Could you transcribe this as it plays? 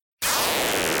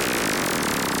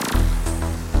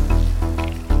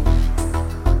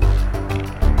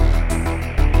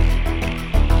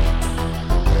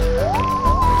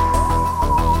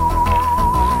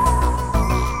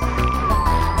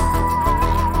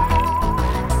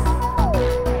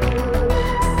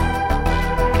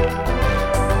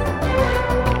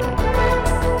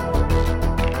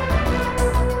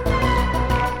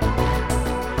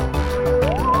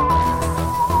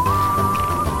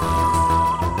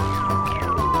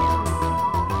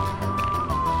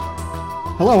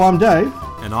Hello, I'm Dave.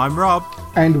 And I'm Rob.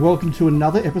 And welcome to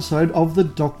another episode of the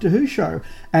Doctor Who Show.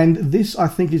 And this, I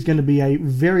think, is going to be a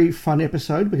very fun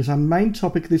episode because our main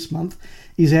topic this month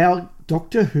is our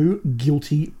Doctor Who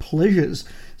guilty pleasures.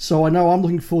 So I know I'm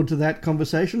looking forward to that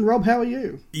conversation. Rob, how are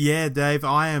you? Yeah, Dave,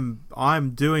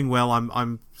 I'm doing well.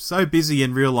 I'm so busy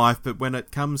in real life, but when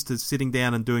it comes to sitting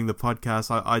down and doing the podcast,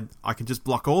 I can just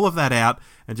block all of that out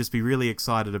and just be really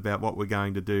excited about what we're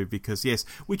going to do because, yes,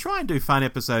 we try and do fun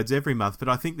episodes every month, but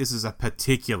I think this is a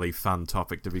particularly fun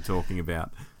topic to be talking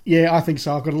about. Yeah, I think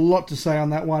so. I've got a lot to say on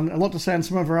that one, a lot to say on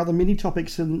some of our other mini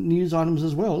topics and news items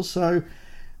as well. So,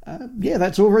 yeah,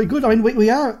 that's all very good. I mean, we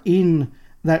are in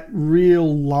that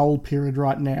real lull period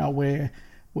right now where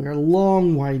we're a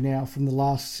long way now from the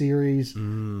last series.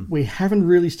 We haven't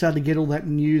really started to get all that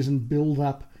news and build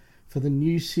up for the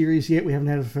new series yet. We haven't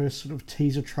had a first sort of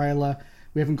teaser trailer.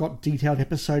 We haven't got detailed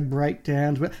episode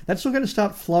breakdowns. But that's all going to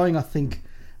start flowing, I think,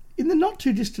 in the not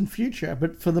too distant future.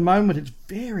 But for the moment, it's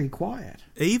very quiet.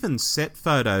 Even set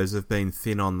photos have been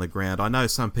thin on the ground. I know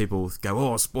some people go,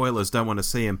 "Oh, spoilers, don't want to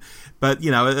see them," but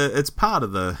you know, it's part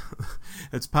of the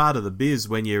biz.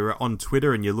 When you're on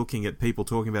Twitter and you're looking at people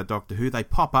talking about Doctor Who, they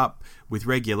pop up with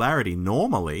regularity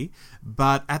normally,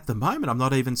 but at the moment, I'm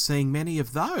not even seeing many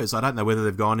of those. I don't know whether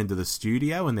they've gone into the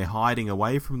studio and they're hiding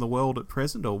away from the world at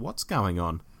present, or what's going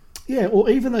on. Yeah, or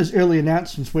even those early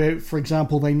announcements where, for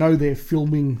example, they know they're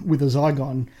filming with a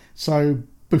Zygon, so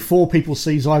before people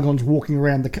see Zygons walking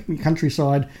around the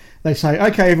countryside, they say,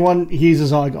 "Okay, everyone, here's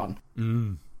a Zygon."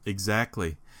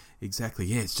 Exactly.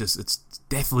 Yeah, it's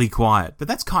definitely quiet, but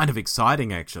that's kind of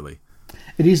exciting, actually.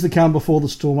 It is the calm before the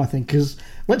storm, I think, because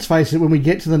let's face it, when we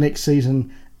get to the next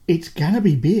season, it's going to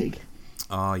be big.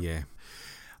 Oh, yeah.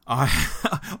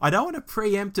 I don't want to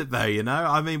preempt it, though, you know?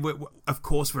 I mean, of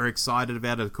course we're excited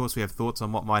about it. Of course we have thoughts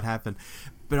on what might happen.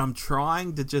 But I'm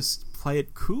trying to just play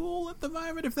it cool at the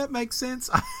moment, if that makes sense.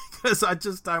 Because I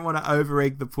just don't want to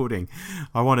over-egg the pudding.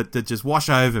 I want it to just wash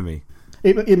over me.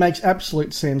 It makes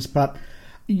absolute sense, but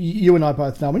you and I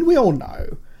both know, I mean, we all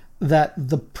know that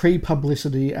the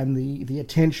pre-publicity and the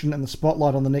attention and the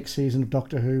spotlight on the next season of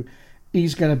Doctor Who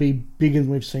is going to be bigger than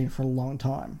we've seen for a long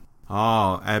time.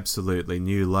 Oh, absolutely.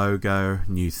 New logo,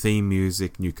 new theme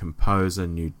music, new composer,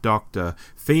 new doctor,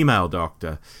 female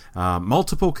doctor,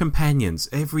 multiple companions.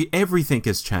 Everything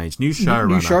has changed. New showrunner.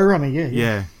 New showrunner,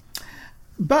 yeah.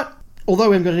 But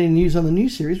although we haven't got any news on the new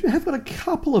series, we have got a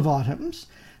couple of items.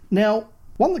 Now,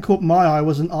 one that caught my eye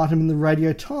was an item in the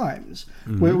Radio Times,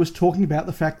 where it was talking about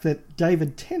the fact that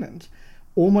David Tennant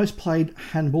almost played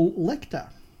Hannibal Lecter.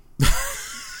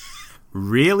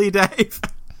 Really, Dave?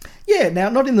 Yeah, now,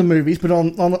 not in the movies, but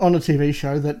on a TV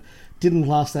show that didn't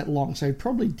last that long, so he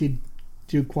probably did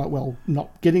do quite well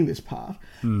not getting this part.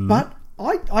 But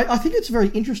I think it's a very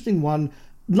interesting one,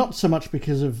 not so much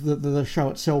because of the show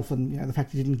itself and the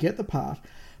fact he didn't get the part,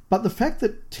 but the fact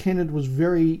that Tennant was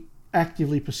very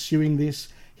actively pursuing this.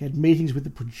 He had meetings with the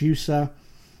producer,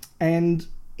 and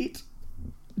it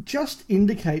just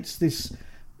indicates this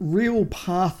real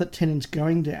path that Tennant's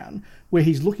going down, where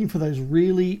he's looking for those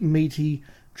really meaty,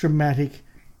 dramatic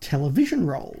television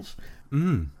roles.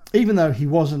 Even though he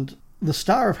wasn't the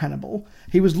star of Hannibal,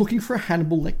 he was looking for a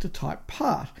Hannibal Lecter type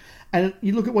part. And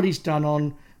you look at what he's done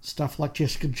on stuff like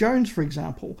Jessica Jones, for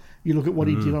example. You look at what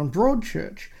he did on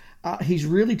Broadchurch. He's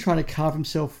really trying to carve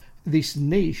himself this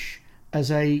niche as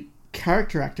a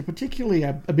character actor, particularly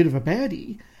a bit of a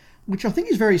baddie, which I think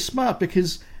is very smart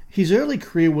because his early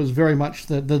career was very much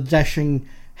the dashing,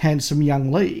 handsome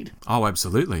young lead. Oh,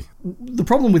 absolutely. The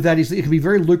problem with that is that it can be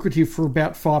very lucrative for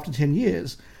about 5 to 10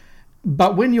 years.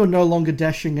 But when you're no longer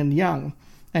dashing and young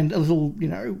and a little,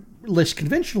 less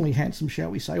conventionally handsome, shall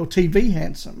we say, or TV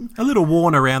handsome. A little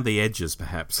worn around the edges,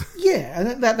 perhaps. Yeah,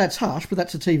 and that's harsh, but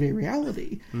that's a TV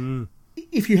reality.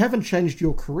 If you haven't changed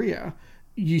your career,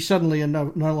 you suddenly are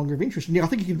no longer of interest. And I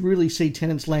think you can really see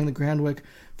Tennant's laying the groundwork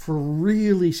for a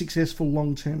really successful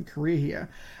long-term career here.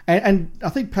 And I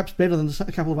think perhaps better than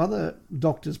a couple of other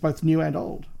doctors, both new and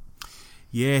old.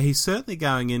 Yeah, he's certainly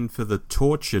going in for the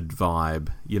tortured vibe,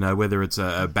 whether it's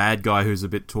a bad guy who's a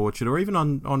bit tortured, or even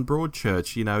on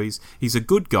Broadchurch, he's a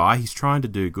good guy, he's trying to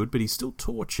do good, but he's still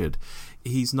tortured.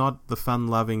 He's not the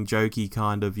fun-loving, jokey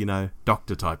kind of,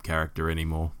 doctor-type character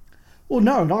anymore. Well,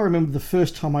 no, and I remember the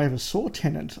first time I ever saw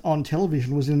Tennant on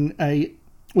television was in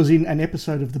an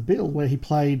episode of The Bill where he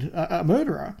played a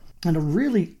murderer, and a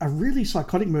really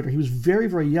psychotic murderer. He was very,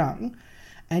 very young,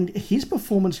 and his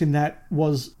performance in that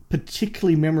was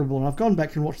particularly memorable. And I've gone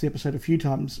back and watched the episode a few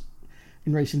times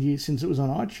in recent years since it was on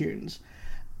iTunes.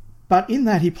 But in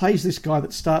that, he plays this guy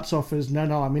that starts off as,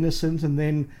 no, I'm innocent, and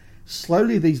then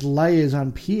slowly these layers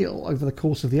unpeel over the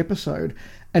course of the episode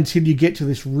until you get to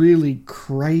this really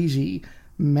crazy,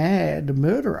 mad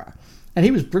murderer. And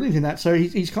he was brilliant in that, so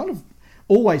he's kind of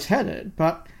always had it,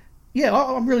 but yeah,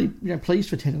 I'm really pleased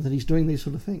for Tennant that he's doing these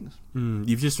sort of things.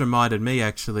 You've just reminded me,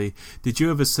 actually. Did you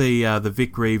ever see the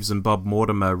Vic Reeves and Bob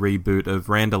Mortimer reboot of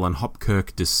Randall and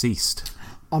Hopkirk Deceased?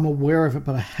 I'm aware of it,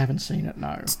 but I haven't seen it,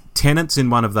 no. Tennant's in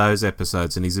one of those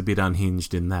episodes, and he's a bit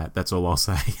unhinged in that. That's all I'll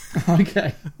say.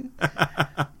 Okay.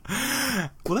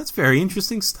 Well, that's very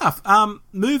interesting stuff.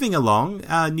 Moving along,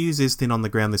 news is thin on the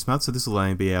ground this month, so this will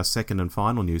only be our second and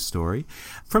final news story.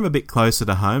 From a bit closer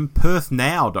to home,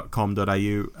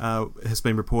 perthnow.com.au has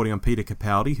been reporting on Peter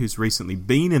Capaldi, who's recently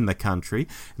been in the country,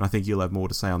 and I think you'll have more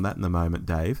to say on that in a moment,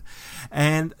 Dave.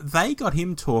 And they got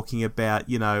him talking about,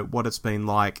 what it's been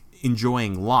like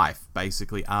enjoying life,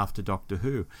 basically, after Doctor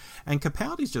Who. And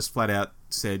Capaldi's just flat out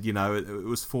said, it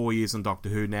was 4 years on Doctor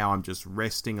Who, now I'm just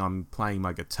resting, I'm playing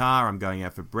my guitar, I'm going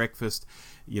out for breakfast,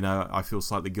 I feel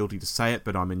slightly guilty to say it,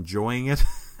 but I'm enjoying it.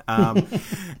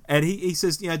 And he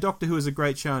says, Doctor Who is a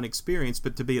great show and experience,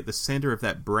 but to be at the centre of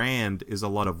that brand is a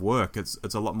lot of work. It's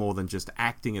a lot more than just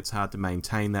acting. It's hard to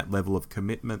maintain that level of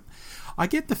commitment. I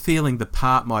get the feeling the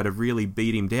part might have really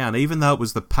beat him down, even though it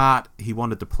was the part he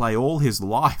wanted to play all his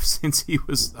life since he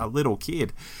was a little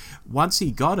kid. Once he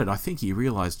got it, I think he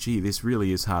realised, gee, this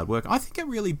really is hard work. I think it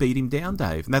really beat him down,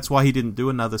 Dave, and that's why he didn't do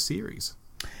another series.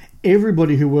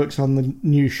 Everybody who works on the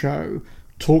new show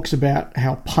talks about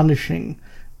how punishing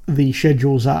the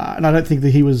schedules are, and I don't think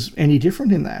that he was any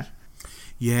different in that.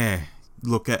 Yeah.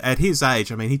 Look, at his age,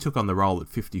 he took on the role at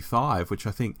 55, which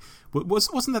I think...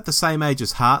 Wasn't that the same age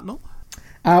as Hartnell?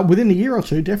 Within a year or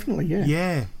two, definitely,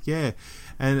 yeah. Yeah.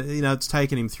 And, it's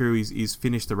taken him through, he's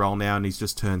finished the role now and he's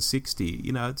just turned 60.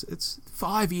 It's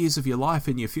 5 years of your life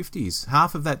in your 50s,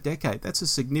 half of that decade. That's a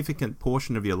significant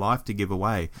portion of your life to give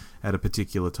away at a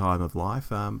particular time of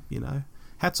life.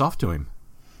 Hats off to him.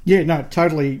 Yeah, no,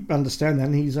 totally understand that.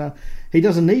 And he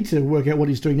doesn't need to work out what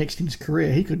he's doing next in his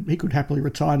career. He could happily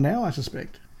retire now, I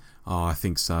suspect. Oh, I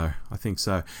think so.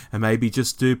 And maybe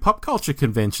just do pop culture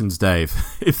conventions, Dave,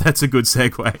 if that's a good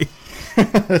segue.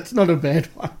 It's not a bad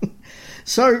one.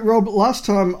 So, Rob, last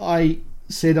time I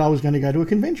said I was going to go to a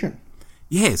convention.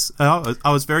 Yes, I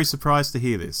was very surprised to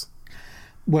hear this.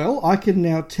 Well, I can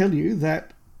now tell you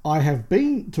that I have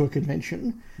been to a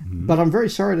convention, but I'm very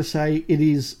sorry to say it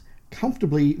is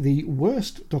comfortably the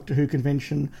worst Doctor Who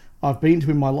convention I've been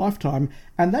to in my lifetime,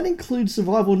 and that includes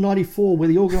Survival 94, where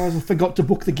the organiser forgot to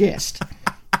book the guest.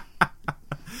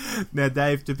 Now,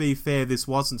 Dave, to be fair, this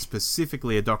wasn't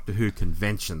specifically a Doctor Who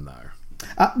convention, though.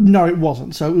 No, it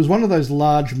wasn't. So it was one of those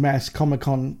large mass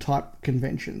Comic-Con type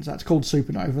conventions. It's called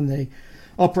Supernova, and they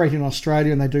operate in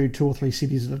Australia, and they do 2 or 3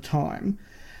 cities at a time.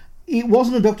 It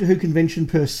wasn't a Doctor Who convention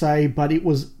per se, but it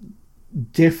was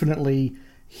definitely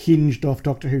hinged off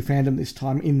Doctor Who fandom this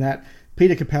time, in that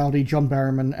Peter Capaldi, John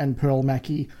Barrowman and Pearl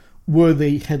Mackie were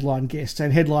the headline guests,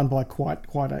 and headlined by quite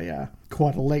a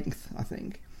length, I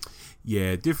think.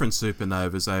 Yeah, different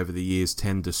supernovas over the years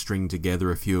tend to string together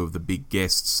a few of the big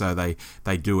guests, so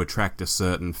they do attract a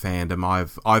certain fandom.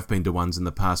 I've been to ones in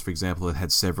the past, for example, that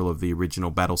had several of the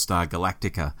original Battlestar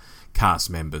Galactica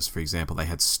cast members. For example, they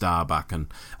had Starbuck and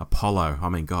Apollo.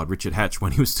 Richard Hatch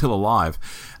when he was still alive,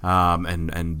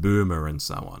 and Boomer and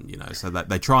so on. So that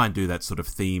they try and do that sort of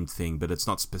themed thing, but it's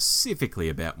not specifically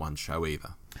about one show either.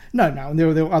 No, and there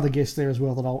were other guests there as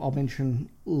well that I'll mention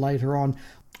later on.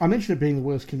 I mentioned it being the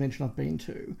worst convention I've been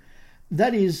to.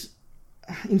 That is,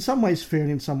 in some ways, fair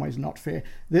and in some ways not fair.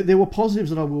 There were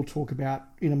positives that I will talk about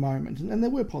in a moment, and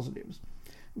there were positives.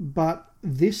 But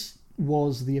this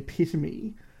was the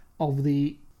epitome of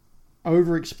the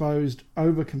overexposed,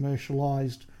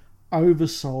 over-commercialised,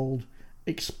 oversold,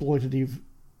 exploitative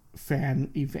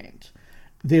fan event.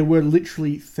 There were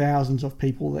literally thousands of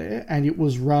people there, and it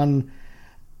was run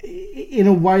in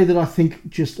a way that I think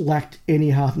just lacked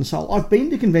any heart and soul. I've been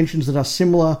to conventions that are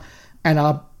similar and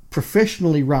are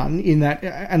professionally run in that,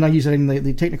 and I use that in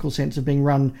the technical sense of being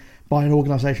run by an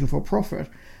organisation for profit.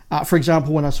 For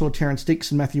example, when I saw Terrence Dix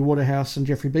and Matthew Waterhouse and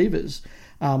Geoffrey Beavers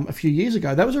a few years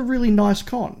ago, that was a really nice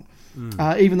con.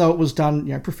 Even though it was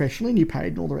done professionally and you paid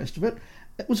and all the rest of it,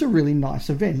 it was a really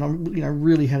nice event. I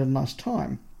really had a nice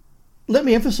time. Let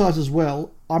me emphasise as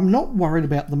well, I'm not worried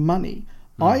about the money.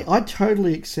 I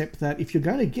totally accept that if you're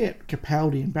going to get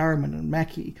Capaldi and Barrowman and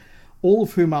Mackie, all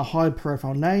of whom are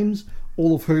high-profile names,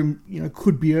 all of whom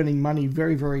could be earning money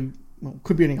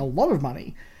could be earning a lot of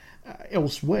money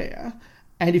elsewhere,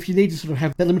 and if you need to sort of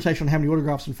have that limitation on how many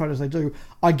autographs and photos they do,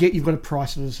 I get you've got to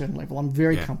price it at a certain level. I'm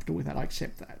very comfortable with that. I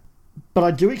accept that. But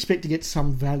I do expect to get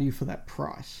some value for that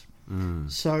price.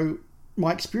 So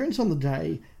my experience on the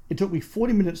day, it took me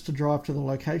 40 minutes to drive to the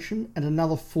location and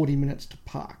another 40 minutes to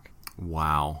park.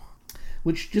 Wow.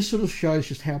 Which just sort of shows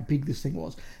just how big this thing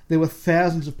was. There were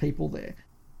thousands of people there.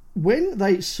 When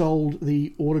they sold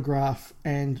the autograph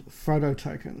and photo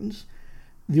tokens,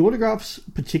 the autographs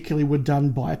particularly were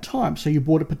done by a time, so you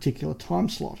bought a particular time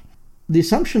slot. The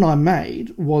assumption I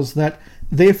made was that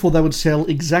therefore they would sell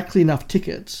exactly enough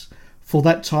tickets for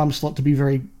that time slot to be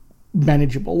very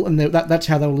manageable, and that's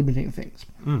how they were limiting things.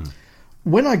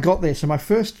 When I got there, so my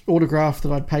first autograph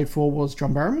that I'd paid for was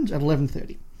John Barrowman's at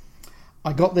 11:30.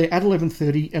 I got there at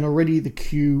 11:30 and already the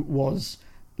queue was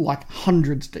like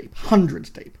hundreds deep.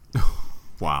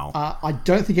 Wow. I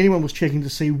don't think anyone was checking to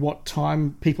see what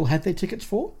time people had their tickets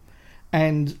for,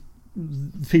 and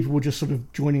people were just sort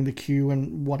of joining the queue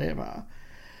and whatever.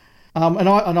 And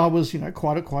I was,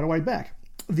 quite a way back.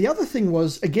 The other thing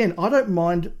was, again, I don't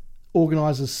mind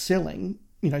organisers selling,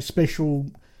 special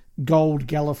gold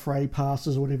Gallifrey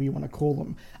passes or whatever you want to call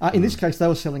them. In this case, they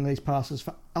were selling these passes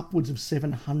for upwards of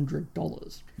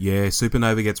 $700. Yeah,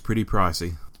 Supernova gets pretty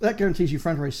pricey. That guarantees you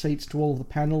front row seats to all of the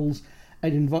panels.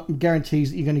 It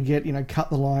guarantees that you're going to get, cut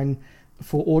the line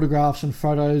for autographs and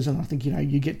photos, and I think,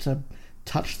 you get to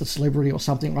touch the celebrity or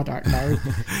something, I don't know.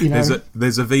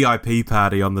 There's a VIP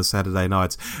party on the Saturday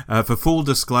nights. For full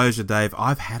disclosure, Dave,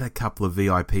 I've had a couple of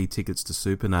VIP tickets to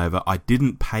Supernova. I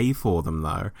didn't pay for them,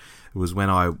 though. It was when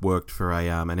I worked for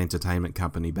an entertainment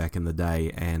company back in the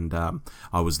day, and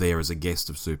I was there as a guest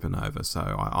of Supernova. So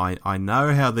I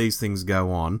know how these things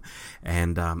go on,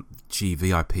 and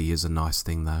VIP is a nice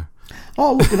thing, though.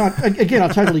 Oh, look, and I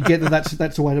totally get that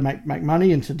that's a way to make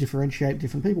money and to differentiate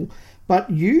different people. But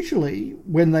usually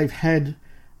when they've had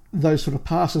those sort of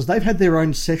passes, they've had their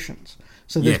own sessions.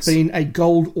 So there's been a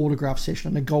gold autograph session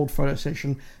and a gold photo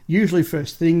session. Usually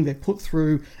first thing, they're put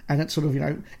through, and it's sort of,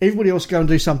 everybody else go and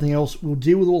do something else. We'll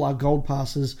deal with all our gold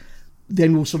passes,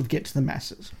 then we'll sort of get to the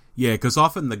masses. Yeah, because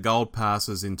often the gold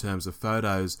passes in terms of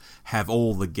photos have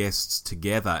all the guests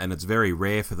together, and it's very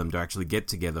rare for them to actually get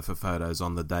together for photos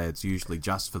on the day. It's usually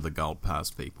just for the gold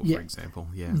pass people, for example.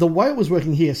 Yeah. The way it was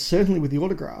working here, certainly with the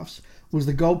autographs, was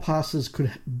the gold passes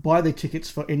could buy their tickets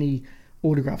for any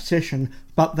autograph session,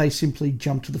 but they simply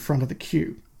jump to the front of the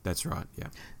queue. That's right, yeah.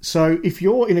 So if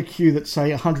you're in a queue that's, say,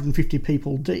 150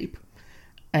 people deep,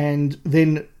 and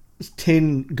then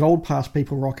 10 gold pass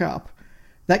people rock up,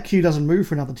 that queue doesn't move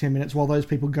for another 10 minutes while those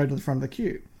people go to the front of the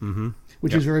queue,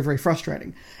 which is very, very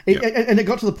frustrating. And it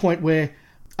got to the point where,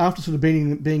 after sort of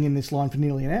being in this line for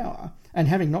nearly an hour, and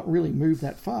having not really moved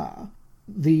that far,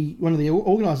 one of the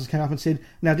organisers came up and said,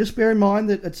 now just bear in mind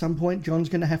that at some point John's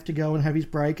going to have to go and have his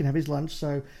break and have his lunch,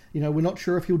 so we're not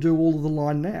sure if he'll do all of the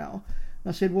line now. And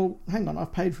I said, well, hang on,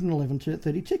 I've paid for an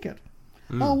 11:30 ticket.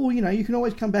 Oh, well, you can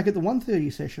always come back at the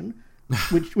 1:30 session,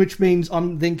 which means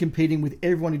I'm then competing with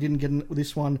everyone who didn't get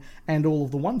this one and all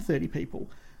of the 1:30 people.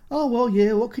 Oh, well,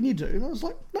 yeah, what can you do? And I was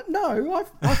like, no,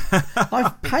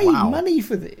 I've paid money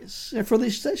for this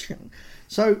session.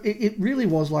 So it really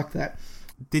was like that.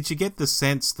 Did you get the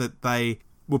sense that they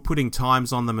were putting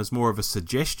times on them as more of a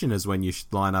suggestion as when you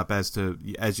should line up, as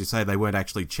you say, they weren't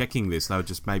actually checking this, they were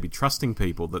just maybe trusting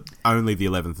people that only the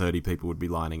 11:30 people would be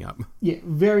lining up? Yeah,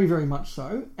 very, very much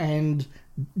so, and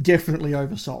definitely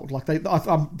oversold. Like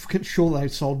I'm sure they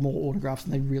sold more autographs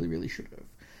than they really, really should have.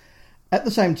 At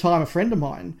the same time, a friend of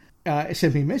mine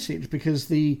sent me a message because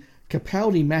the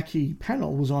Capaldi-Mackie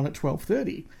panel was on at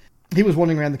 12:30. He was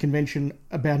wandering around the convention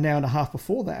about an hour and a half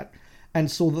before that, and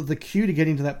saw that the queue to get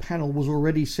into that panel was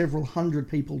already several hundred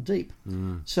people deep.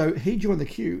 So he joined the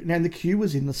queue, and the queue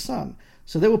was in the sun.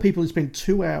 So there were people who spent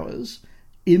 2 hours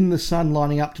in the sun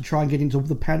lining up to try and get into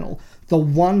the panel, the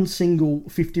one single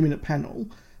 50-minute panel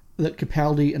that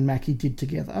Capaldi and Mackie did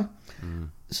together.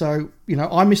 So,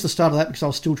 I missed the start of that because I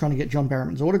was still trying to get John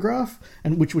Barrowman's autograph,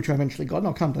 and which I eventually got, and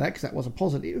I'll come to that because that was a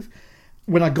positive.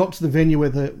 When I got to the venue where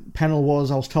the panel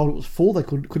was, I was told it was full. They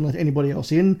couldn't let anybody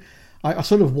else in. I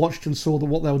sort of watched and saw that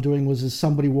what they were doing was as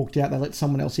somebody walked out, they let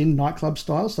someone else in, nightclub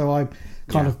style. So I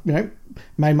kind of,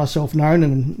 made myself known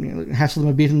and hassled them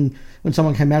a bit. And when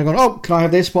someone came out, I go, oh, can I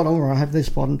have their spot? Oh, I have their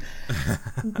spot. And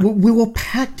we were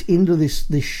packed into this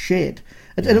shed.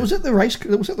 And it was at the race.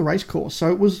 It was at the race course. So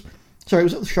it was at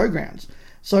the showgrounds.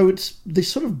 So it's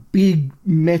this sort of big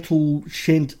metal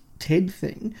Shent Ted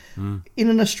thing in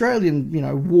an Australian,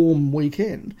 warm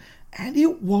weekend. And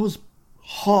it was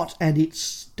hot and it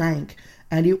stank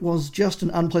and it was just an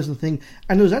unpleasant thing,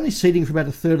 and there was only seating for about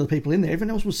a third of the people in there.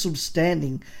 Everyone else was sort of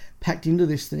standing packed into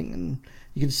this thing, and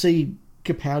you could see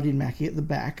Capaldi and Mackie at the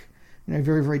back,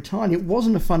 very, very tiny. It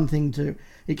wasn't a fun thing to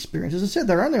experience. As I said,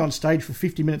 they're only on stage for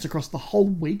 50 minutes across the whole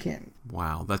weekend.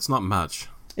 Wow, that's not much.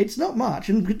 It's not much,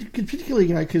 and particularly,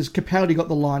 because Capaldi got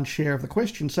the lion's share of the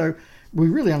question, so we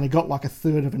really only got like a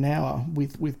third of an hour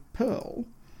with Pearl.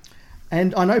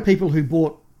 And I know people who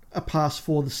bought a pass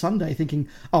for the Sunday thinking,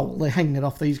 oh, well, they're hanging it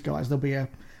off these guys. There'll be a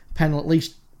panel, at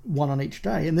least one on each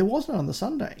day, and there was none on the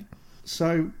Sunday.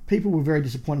 So people were very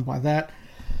disappointed by that.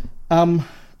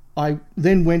 I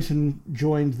then went and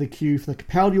joined the queue for the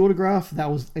Capaldi autograph.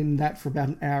 That was in that for about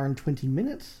an hour and 20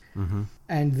 minutes. Mm-hmm.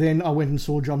 And then I went and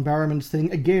saw John Barrowman's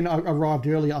thing. Again, I arrived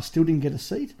early. I still didn't get a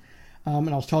seat. And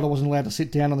I was told I wasn't allowed to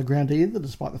sit down on the ground either,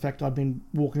 despite the fact I'd been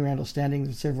walking around or standing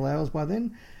for several hours by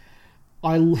then.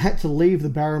 I had to leave the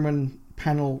Barrowman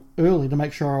panel early to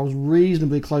make sure I was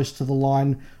reasonably close to the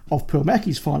line of Pearl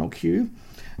Mackie's final queue.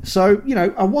 So,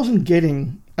 I wasn't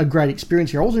getting a great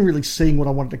experience here. I wasn't really seeing what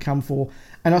I wanted to come for.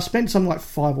 And I spent something like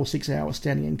 5 or 6 hours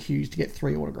standing in queues to get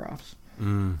 3 autographs.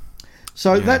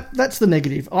 So that's the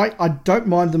negative. I don't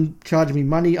mind them charging me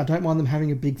money. I don't mind them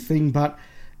having a big thing. But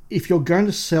if you're going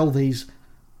to sell these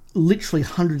literally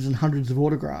hundreds and hundreds of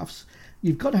autographs,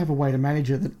 you've got to have a way to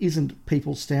manage it that isn't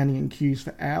people standing in queues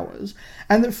for hours,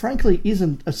 and that frankly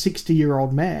isn't a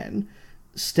 60-year-old man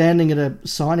standing at a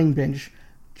signing bench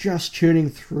just churning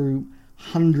through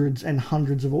hundreds and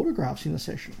hundreds of autographs in a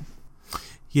session.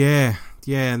 Yeah,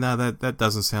 no, that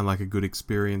doesn't sound like a good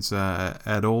experience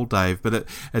at all, Dave. But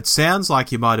it sounds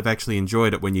like you might have actually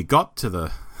enjoyed it when you got to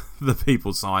the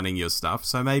people signing your stuff.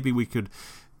 So maybe we could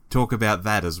talk about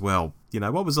that as well.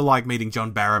 What was it like meeting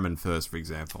John Barrowman first, for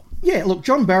example? Yeah, look,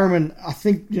 John Barrowman, I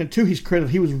think, to his credit,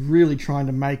 he was really trying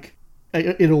to make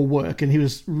it all work, and he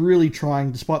was really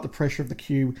trying, despite the pressure of the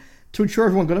queue, to ensure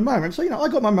everyone got a moment. So, I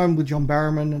got my moment with John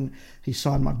Barrowman, and he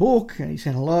signed my book, and he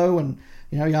said hello, and,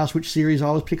 he asked which series I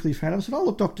was particularly a fan of. I said, oh,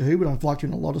 look, Doctor Who, but I've liked you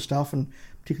in a lot of stuff, and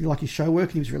particularly like his show work,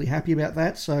 and he was really happy about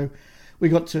that. So we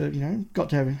got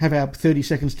to have our 30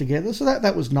 seconds together. So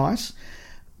that was nice.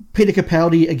 Peter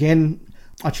Capaldi, again,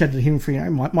 I chatted to him for,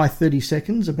 my 30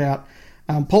 seconds about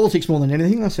politics more than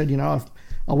anything. I said,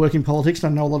 I work in politics,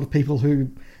 and I know a lot of people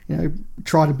who,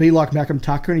 try to be like Malcolm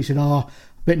Tucker, and he said, oh, I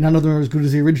bet none of them are as good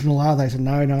as the original, are they? I said,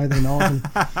 no, they're not.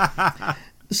 And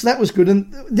so that was good.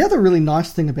 And the other really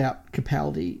nice thing about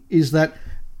Capaldi is that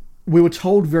we were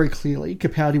told very clearly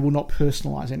Capaldi will not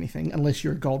personalise anything unless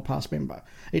you're a Gold Pass member.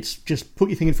 It's just put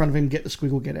your thing in front of him, get the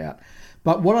squiggle, get out.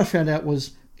 But what I found out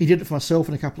was he did it for myself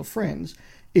and a couple of friends.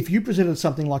 If you presented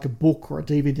something like a book or a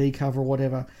DVD cover or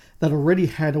whatever that already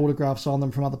had autographs on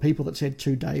them from other people that said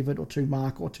to David or to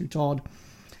Mark or to Todd,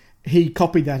 he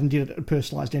copied that and did it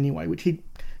personalised anyway, which he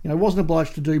wasn't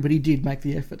obliged to do, but he did make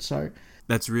the effort. So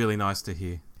that's really nice to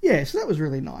hear. Yeah, so that was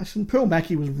really nice. And Pearl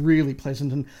Mackie was really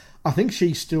pleasant, and I think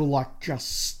she's still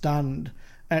just stunned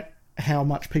at how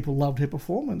much people loved her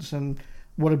performance and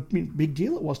what a big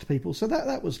deal it was to people. So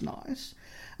that was nice.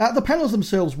 The panels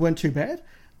themselves weren't too bad.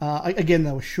 Again,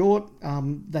 they were short.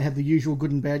 They had the usual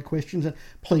good and bad questions. And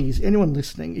please, anyone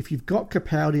listening, if you've got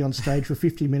Capaldi on stage for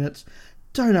 50 minutes,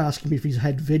 don't ask him if he's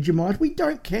had Vegemite. We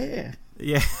don't care.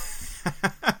 Yeah.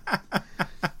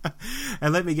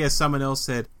 And let me guess, someone else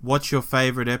said, what's your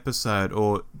favourite episode?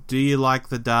 Or do you like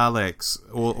the Daleks?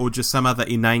 Or just some other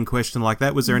inane question like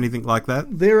that? Was there anything like that?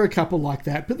 There are a couple like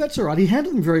that, but that's all right. He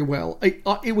handled them very well.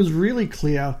 It was really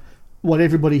clear what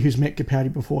everybody who's met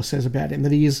Capaldi before says about him,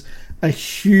 that he is a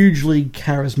hugely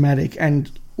charismatic and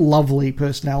lovely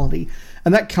personality.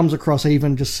 And that comes across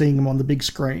even just seeing him on the big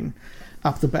screen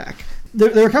up the back.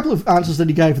 There are a couple of answers that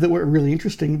he gave that were really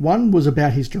interesting. One was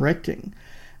about his directing.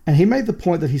 And he made the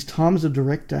point that his time as a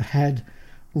director had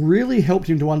really helped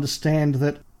him to understand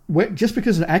that just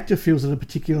because an actor feels that a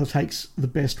particular take's the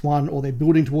best one or they're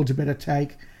building towards a better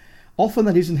take, often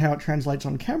that isn't how it translates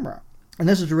on camera. And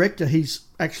as a director, he's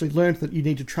actually learned that you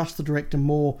need to trust the director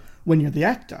more when you're the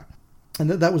actor. And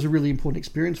that was a really important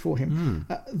experience for him.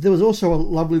 There was also a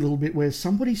lovely little bit where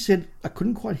somebody said, I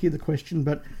couldn't quite hear the question,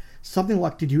 but something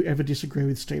like, did you ever disagree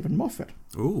with Stephen Moffat?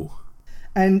 Ooh.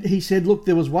 And he said, look,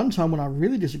 there was one time when I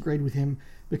really disagreed with him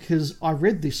because I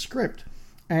read this script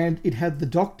and it had the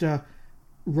Doctor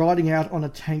riding out on a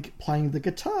tank playing the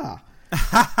guitar.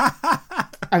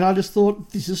 And I just thought,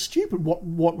 this is stupid.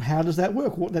 How does that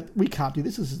work? We can't do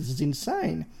this. This is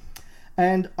insane.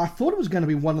 And I thought it was going to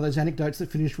be one of those anecdotes that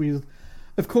finished with,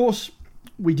 of course,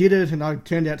 we did it and it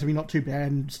turned out to be not too bad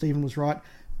and Stephen was right.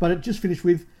 But it just finished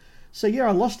with, so yeah,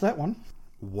 I lost that one.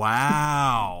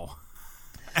 Wow.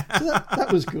 So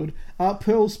that was good.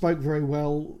 Pearl spoke very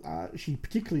well. She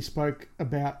particularly spoke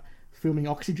about filming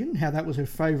Oxygen, how that was her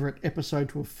favourite episode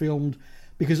to have filmed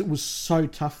because it was so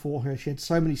tough for her. She had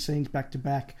so many scenes back to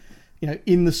back,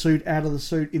 in the suit, out of the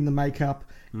suit, in the makeup,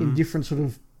 in different sort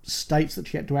of states that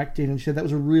she had to act in. And she said that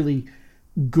was a really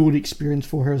good experience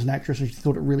for her as an actress, and she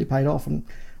thought it really paid off. And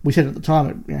we said at the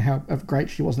time how great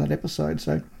she was in that episode.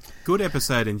 So good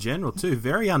episode in general too.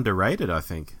 Very underrated, I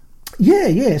think.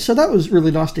 Yeah. So that was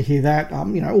really nice to hear that.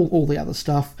 All the other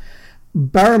stuff.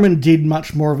 Barrowman did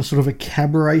much more of a sort of a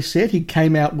cabaret set. He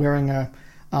came out wearing a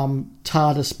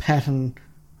TARDIS pattern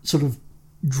sort of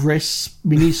dress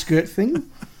mini-skirt thing.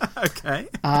 Okay.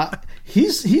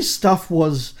 His stuff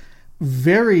was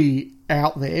very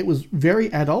out there. It was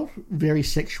very adult, very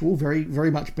sexual, very,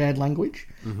 very much bad language.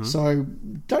 Mm-hmm. So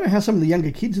don't know how some of the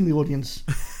younger kids in the audience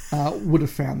would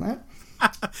have found that.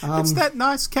 It's that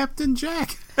nice Captain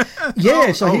Jack.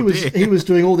 Yeah, so he was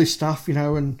doing all this stuff,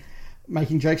 and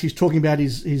making jokes. He's talking about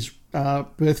his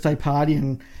birthday party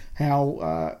and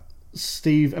how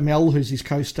Steve Amell, who's his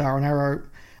co-star on Arrow,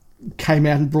 came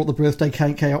out and brought the birthday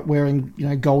cake out wearing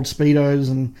gold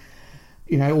Speedos and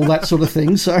all that sort of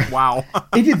thing. So wow,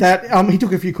 he did that. He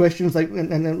took a few questions,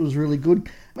 and it was really good.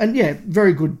 And yeah,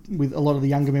 very good with a lot of the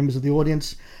younger members of the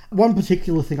audience. One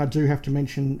particular thing I do have to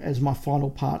mention as my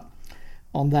final part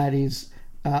on that is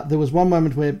there was one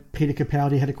moment where Peter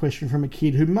Capaldi had a question from a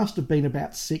kid who must have been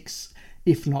about 6,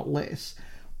 if not less,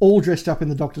 all dressed up in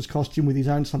the Doctor's costume with his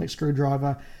own sonic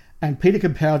screwdriver, and Peter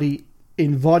Capaldi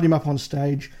invited him up on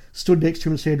stage, stood next to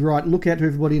him and said, right, look out to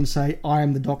everybody and say, I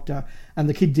am the Doctor. And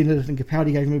the kid did it, and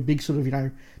Capaldi gave him a big sort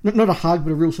of, not a hug,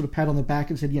 but a real sort of pat on the back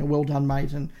and said, well done,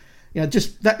 mate. And,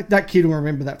 just that kid will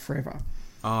remember that forever.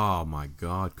 Oh, my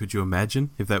God. Could you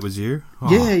imagine if that was you?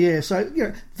 Oh. Yeah. So,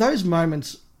 those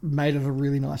moments made it a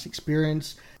really nice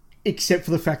experience, except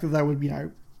for the fact that they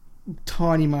would,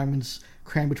 tiny moments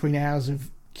crammed between hours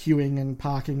of queuing and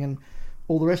parking and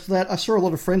all the rest of that. I saw a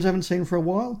lot of friends I haven't seen for a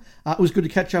while. It was good to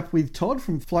catch up with Todd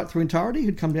from Flight Through Entirety,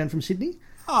 who'd come down from Sydney.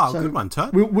 Oh, so good one,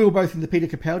 Todd. We were both in the Peter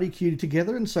Capaldi queue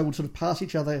together, and so we'd sort of pass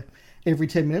each other every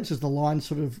 10 minutes as the line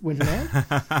sort of went around.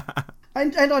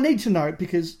 and I need to note,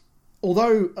 because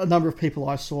although a number of people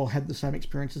I saw had the same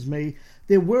experience as me,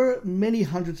 there were many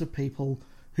hundreds of people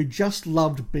who just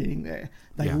loved being there.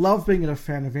 They loved being at a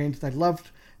fan event. They loved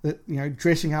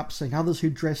dressing up, seeing others who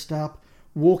dressed up,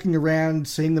 walking around,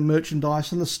 seeing the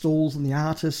merchandise and the stalls and the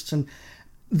artists, and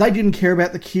they didn't care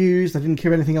about the queues, they didn't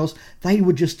care about anything else. They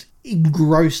were just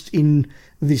engrossed in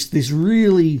this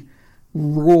really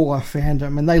raw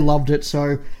fandom, and they loved it.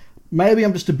 So maybe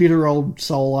I'm just a bitter old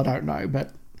soul, I don't know,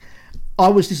 but I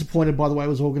was disappointed by the way it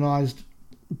was organised,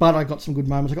 but I got some good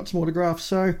moments, I got some autographs,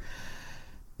 so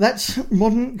that's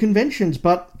modern conventions.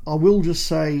 But I will just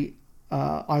say,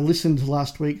 I listened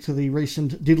last week to the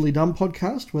recent Diddly Dum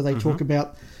podcast where they talk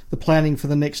about the planning for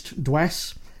the next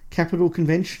DWAS Capital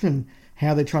Convention and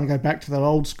how they're trying to go back to that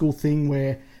old school thing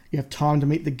where you have time to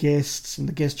meet the guests and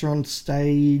the guests are on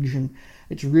stage and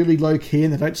it's really low key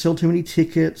and they don't sell too many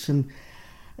tickets and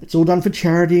it's all done for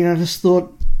charity. And I just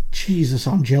thought, Jesus,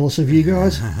 I'm jealous of you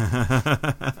guys.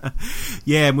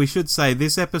 Yeah, and we should say when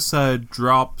this episode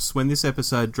drops,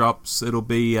 it'll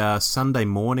be Sunday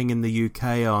morning in the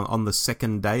UK on the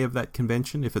second day of that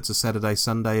convention, if it's a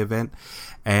Saturday-Sunday event.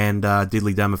 And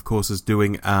Diddly Dum, of course, is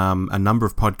doing a number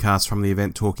of podcasts from the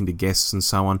event, talking to guests and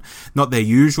so on. Not their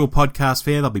usual podcast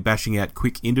fare. They'll be bashing out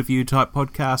quick interview-type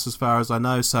podcasts, as far as I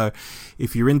know. So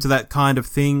if you're into that kind of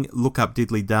thing, look up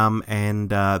Diddly Dum, and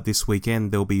this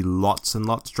weekend there'll be lots and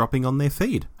lots dropping on their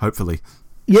feed, hopefully.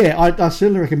 Yeah, I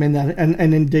certainly recommend that,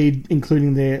 and indeed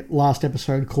including their last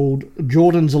episode called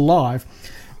Jordan's Alive,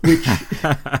 which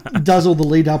does all the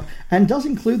lead up and does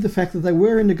include the fact that they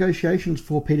were in negotiations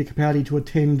for Peter Capaldi to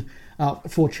attend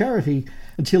for charity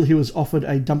until he was offered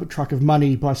a dump truck of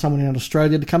money by someone in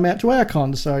Australia to come out to our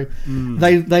con. So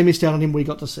they missed out on him. We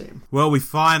got to see him. Well, we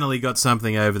finally got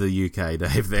something over the UK,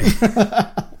 Dave,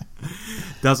 there.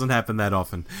 Doesn't happen that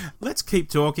often. Let's keep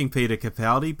talking Peter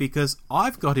Capaldi, because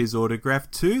I've got his autograph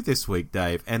too this week,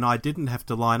 Dave, and I didn't have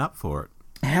to line up for it.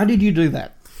 How did you do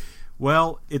that?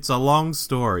 Well, it's a long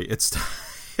story.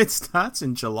 It starts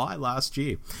in July last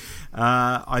year.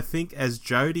 I think as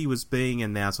Jodie was being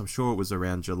announced, I'm sure it was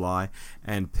around July,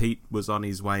 and Pete was on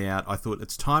his way out, I thought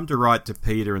it's time to write to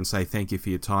Peter and say thank you for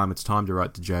your time. It's time to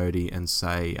write to Jodie and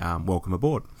say welcome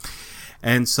aboard.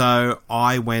 And so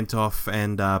I went off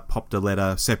and popped a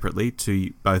letter separately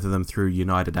to both of them through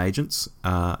United Agents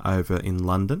over in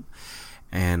London.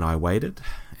 And I waited,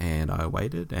 and I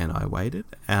waited, and I waited.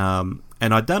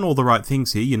 And I'd done all the right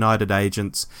things here. United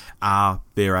Agents are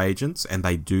their agents, and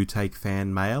they do take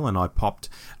fan mail. And I popped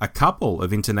a couple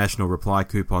of international reply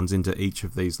coupons into each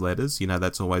of these letters. You know,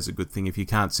 that's always a good thing. If you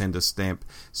can't send a stamp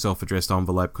self-addressed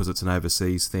envelope because it's an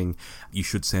overseas thing, you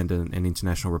should send an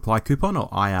international reply coupon, or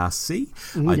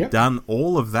IRC. I'd done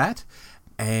all of that.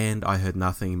 And I heard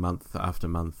nothing month after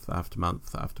month after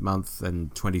month after month,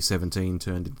 and 2017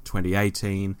 turned into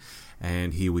 2018,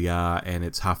 and here we are, and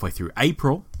it's halfway through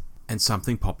April, and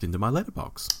something popped into my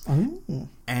letterbox. Oh.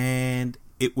 And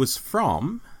it was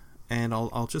from, and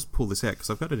I'll just pull this out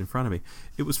because I've got it in front of me,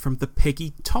 it was from the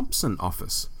Peggy Thompson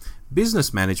office.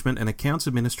 Business Management and Accounts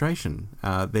Administration.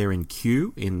 They're in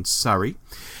Kew in Surrey.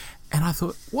 And I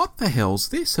thought, what the hell's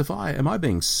this? Am I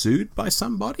being sued by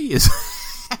somebody?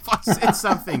 Have I said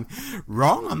something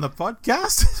wrong on the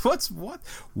podcast?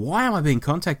 Why am I being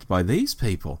contacted by these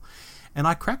people? And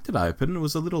I cracked it open. It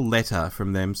was a little letter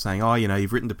from them saying, oh,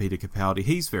 you've written to Peter Capaldi.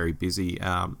 He's very busy.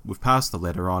 We've passed the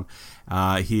letter on.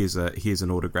 Here's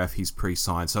an autograph he's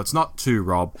pre-signed. So it's not to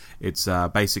Rob. It's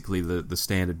basically the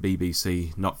standard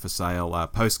BBC not-for-sale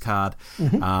postcard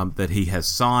that he has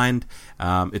signed.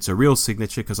 It's a real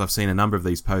signature because I've seen a number of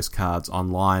these postcards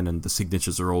online and the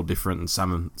signatures are all different, and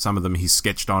some of them he's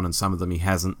sketched on and some of them he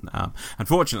hasn't.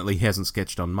 Unfortunately, he hasn't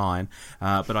sketched on mine.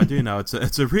 But I do know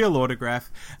it's a real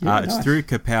autograph. It's through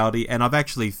Capaldi, and I've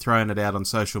actually thrown it out on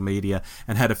social media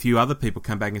and had a few other people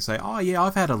come back and say, oh yeah,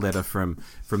 I've had a letter from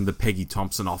the Peggy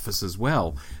Thompson office as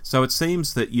well. So it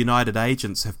seems that United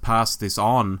agents have passed this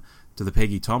on to the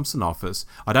Peggy Thompson office.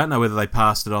 I don't know whether they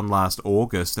passed it on last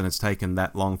August and it's taken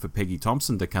that long for Peggy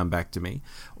Thompson to come back to me,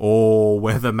 or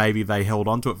whether maybe they held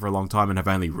on to it for a long time and have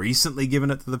only recently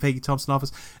given it to the Peggy Thompson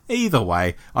office. Either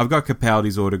way, I've got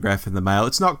Capaldi's autograph in the mail.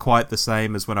 It's not quite the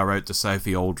same as when I wrote to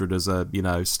Sophie Aldred as a,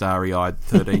 starry-eyed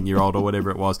 13-year-old or whatever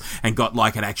it was, and got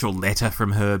like an actual letter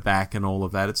from her back and all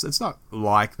of that. It's not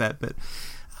like that, but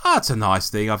it's a nice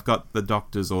thing. I've got the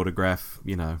doctor's autograph,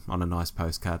 on a nice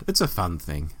postcard. It's a fun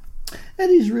thing. It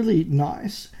is really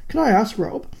nice. Can I ask,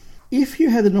 Rob, if you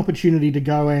had an opportunity to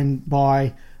go and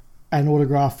buy an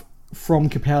autograph from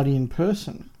Capaldi in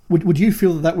person, would you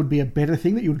feel that would be a better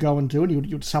thing, that you would go and do, and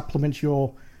you would supplement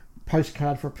your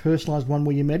postcard for a personalised one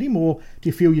where you met him, or do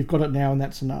you feel you've got it now and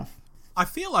that's enough? I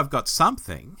feel I've got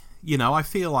something. I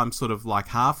feel I'm sort of like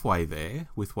halfway there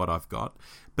with what I've got.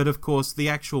 But of course, the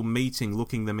actual meeting,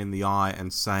 looking them in the eye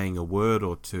and saying a word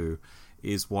or two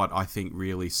is what I think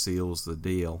really seals the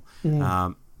deal.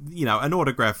 An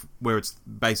autograph where it's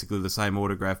basically the same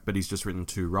autograph, but he's just written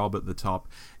to Rob at the top,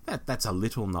 that's a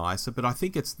little nicer, but I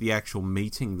think it's the actual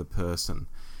meeting the person.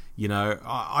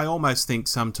 I almost think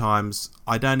sometimes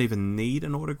I don't even need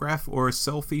an autograph or a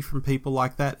selfie from people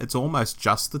like that. It's almost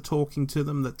just the talking to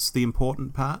them that's the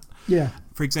important part. Yeah.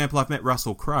 For example, I've met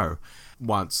Russell Crowe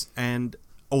once, and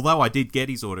although I did get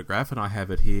his autograph, and I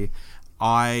have it here,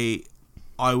 I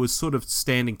was sort of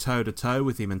standing toe-to-toe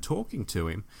with him and talking to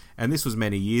him. And this was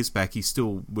many years back. He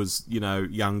still was,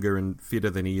 younger and fitter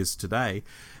than he is today.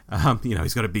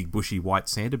 He's got a big bushy white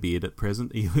Santa beard at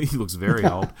present. He looks very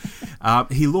old.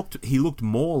 He looked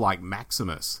more like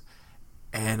Maximus.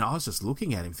 And I was just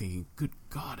looking at him thinking, good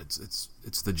God, it's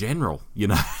the general,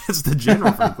 it's the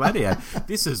general from Gladiator.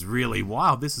 This is really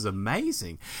wild. This is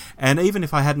amazing. And even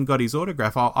if I hadn't got his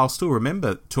autograph, I'll still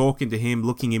remember talking to him,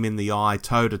 looking him in the eye,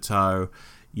 toe to toe,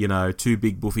 two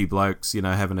big buffy blokes,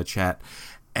 having a chat.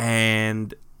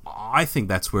 And I think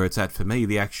that's where it's at for me,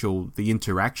 the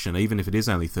interaction, even if it is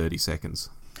only 30 seconds.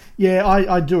 Yeah,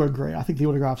 I do agree. I think the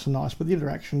autographs are nice, but the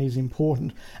interaction is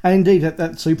important. And indeed, at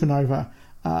that Supernova,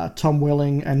 Tom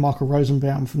Welling and Michael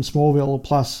Rosenbaum from Smallville,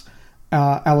 plus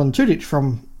Alan Tudyk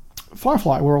from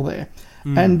Firefly were all there.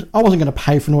 And I wasn't going to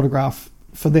pay for an autograph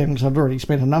for them because I'd already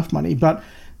spent enough money, but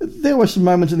there were some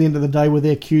moments at the end of the day where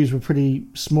their queues were pretty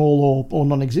small or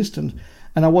non-existent,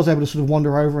 and I was able to sort of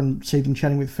wander over and see them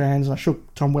chatting with fans, and I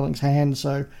shook Tom Welling's hand,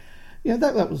 so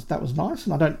that was nice,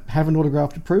 and I don't have an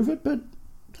autograph to prove it, but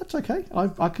that's okay.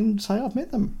 I can say I've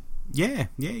met them. Yeah,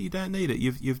 you don't need it.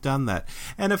 You've done that.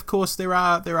 And of course there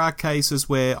are cases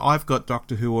where I've got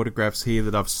Doctor Who autographs here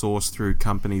that I've sourced through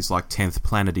companies like 10th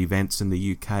Planet Events in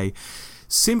the UK,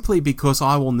 simply because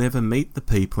I will never meet the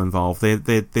people involved.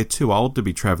 They're too old to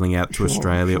be travelling out to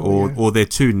Australia, or they're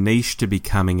too niche to be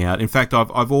coming out. In fact,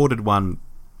 I've ordered one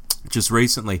just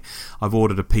recently. I've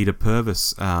ordered a Peter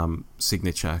Purvis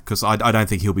signature because I don't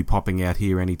think he'll be popping out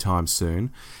here anytime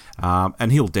soon.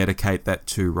 And he'll dedicate that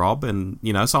to Rob, and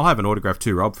so I'll have an autograph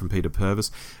to Rob from Peter Purvis,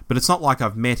 but it's not like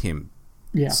I've met him.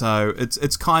 Yeah. So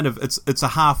it's kind of it's a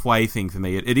halfway thing for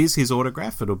me. It is his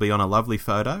autograph. It'll be on a lovely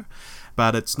photo,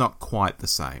 but it's not quite the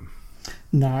same.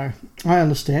 No, I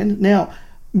understand. Now,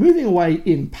 moving away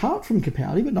in part from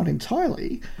Capaldi, but not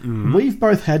entirely, we've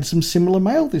both had some similar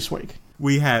mail this week.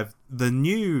 We have. The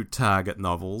new Target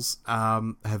novels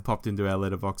have popped into our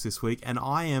letterbox this week, and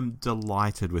I am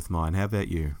delighted with mine. How about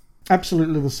you?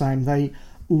 Absolutely the same. They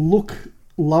look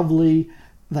lovely,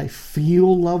 they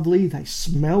feel lovely, they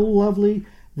smell lovely,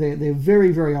 They're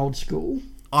very, very old school.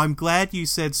 I'm glad you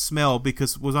said smell,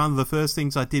 because one of the first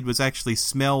things I did was actually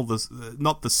smell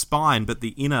not the spine, but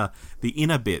the inner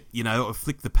bit,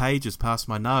 flick the pages past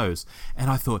my nose. And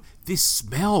I thought, this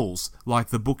smells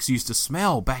like the books used to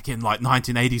smell back in like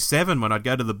 1987 when I'd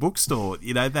go to the bookstore.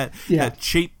 That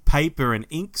cheap paper and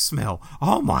ink smell.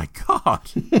 Oh my God.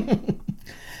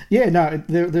 Yeah, no,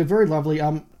 they're very lovely.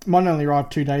 Mine only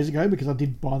arrived 2 days ago because I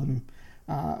did buy them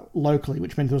locally,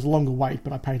 which meant there was a longer wait,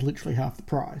 but I paid literally half the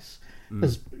price.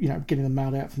 As getting them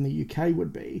mailed out from the UK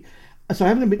would be. So I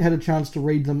haven't had a chance to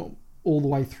read them all the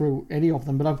way through, any of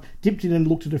them, but I've dipped in and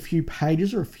looked at a few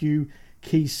pages or a few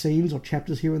key scenes or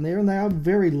chapters here and there, and they are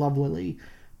very lovelily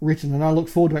written, and I look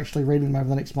forward to actually reading them over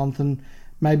the next month, and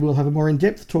maybe we'll have a more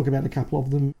in-depth talk about a couple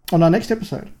of them on our next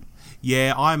episode.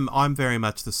 Yeah, I'm very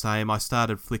much the same. I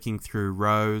started flicking through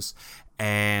Rose,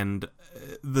 and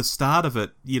the start of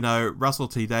it, Russell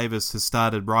T Davies has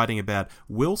started writing about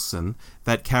Wilson,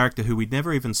 that character who we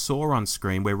never even saw on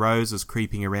screen, where Rose is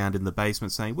creeping around in the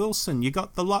basement saying, "Wilson, you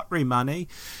got the lottery money,"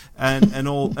 and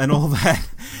all that.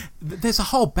 There's a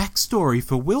whole backstory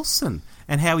for Wilson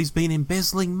and how he's been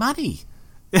embezzling money.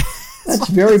 That's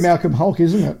very Malcolm Hulk,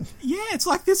 isn't it? Yeah, it's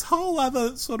like this whole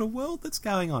other sort of world that's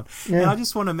going on. Yeah. And I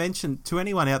just want to mention to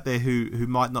anyone out there who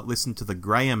might not listen to the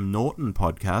Graham Norton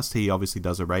podcast, he obviously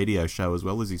does a radio show as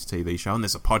well as his TV show, and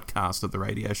there's a podcast of the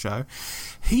radio show.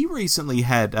 He recently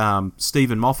had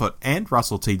Stephen Moffat and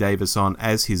Russell T Davies on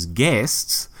as his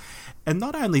guests. And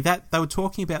not only that, they were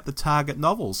talking about the Target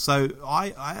novels. So,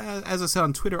 I as I said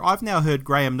on Twitter, I've now heard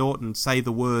Graham Norton say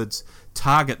the words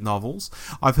Target novels.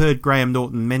 I've heard Graham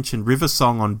Norton mention River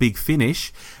Song on Big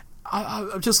Finish.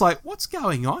 I'm just like, what's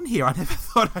going on here? I never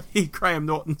thought I'd hear Graham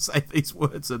Norton say these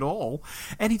words at all.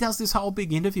 And he does this whole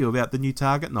big interview about the new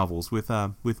Target novels with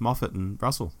Moffat and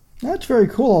Russell. That's very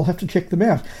cool. I'll have to check them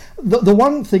out. The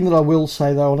one thing that I will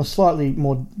say, though, on a slightly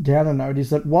more downer note, is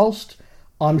that whilst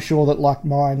I'm sure that, like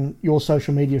mine, your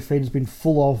social media feed has been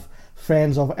full of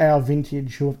fans of our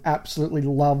vintage who have absolutely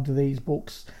loved these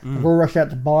books. They've all rushed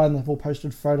out to buy them. They've all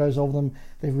posted photos of them.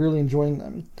 They're really enjoying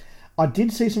them. I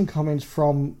did see some comments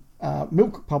from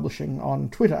Milk Publishing on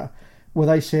Twitter where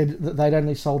they said that they'd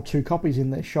only sold 2 copies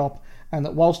in their shop, and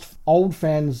that whilst old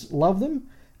fans love them,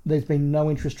 there's been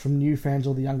no interest from new fans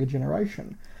or the younger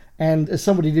generation. And as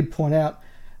somebody did point out,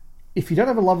 if you don't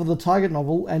have a love of the Target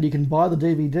novel and you can buy the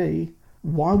DVD,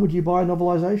 why would you buy a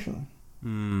novelisation?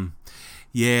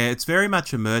 Yeah, it's very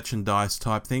much a merchandise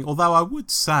type thing. Although I would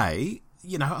say,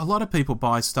 a lot of people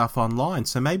buy stuff online,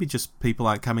 so maybe just people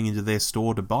aren't coming into their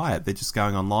store to buy it. They're just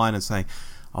going online and saying,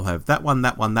 I'll have that one,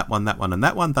 that one, that one, that one, and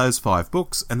that one, those 5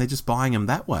 books, and they're just buying them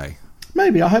that way.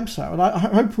 Maybe, I hope so. And I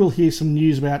hope we'll hear some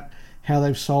news about how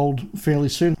they've sold fairly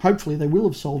soon. Hopefully they will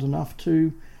have sold enough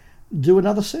to do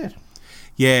another set.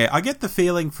 Yeah, I get the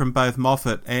feeling from both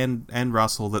Moffat and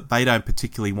Russell that they don't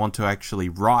particularly want to actually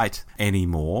write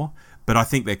anymore, but I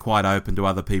think they're quite open to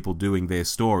other people doing their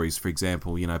stories. For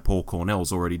example, Paul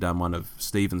Cornell's already done one of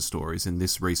Stephen's stories in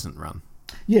this recent run.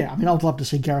 Yeah, I mean, I'd love to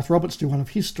see Gareth Roberts do one of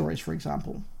his stories, for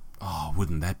example. Oh,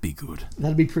 wouldn't that be good?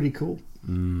 That'd be pretty cool.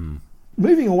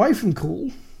 Moving away from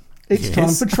cool, it's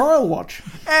time for Trial Watch.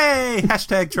 Hey,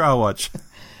 hashtag Trial Watch.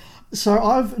 So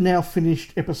I've now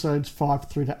finished episodes 5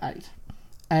 through to 8.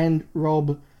 And,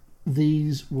 Rob,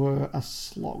 these were a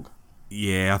slog.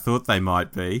 Yeah, I thought they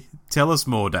might be. Tell us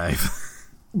more, Dave.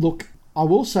 Look, I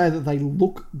will say that they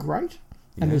look great,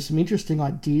 and there's some interesting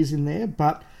ideas in there,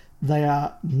 but they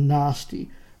are nasty.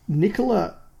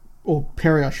 Nicola, or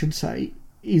Perry I should say,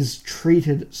 is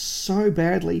treated so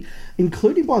badly,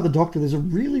 including by the Doctor. There's a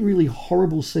really, really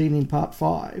horrible scene in part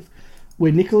 5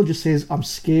 where Nicola just says, I'm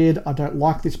scared, I don't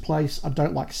like this place, I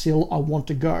don't like Syl, I want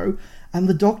to go. And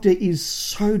the Doctor is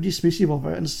so dismissive of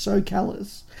her and so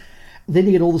callous. Then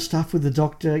you get all the stuff with the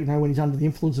Doctor, when he's under the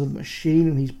influence of the machine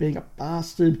and he's being a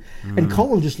bastard. And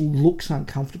Colin just looks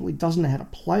uncomfortable. He doesn't know how to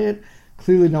play it.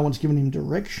 Clearly no one's given him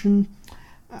direction.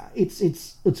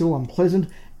 It's all unpleasant.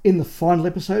 In the final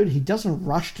episode, he doesn't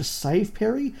rush to save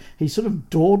Perry. He sort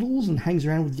of dawdles and hangs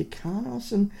around with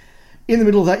Yakanos. And in the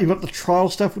middle of that, you've got the trial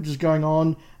stuff which is going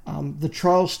on. The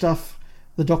trial stuff,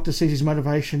 the Doctor sees his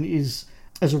motivation is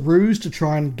as a ruse to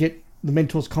try and get the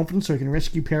Mentor's confidence so he can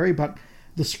rescue Perry, but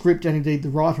the script and indeed the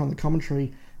writer on the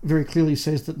commentary very clearly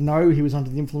says that no, he was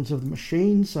under the influence of the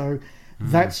machine, so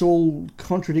that's all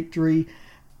contradictory.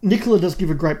 Nicola does give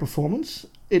a great performance.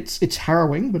 It's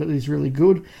harrowing, but it is really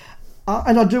good.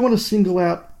 And I do want to single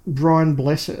out Brian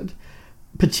Blessed,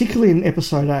 particularly in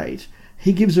episode 8.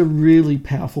 He gives a really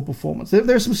powerful performance.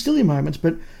 There are some stilly moments,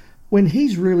 but when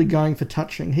he's really going for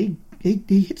touching, he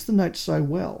hits the notes so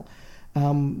well.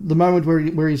 The moment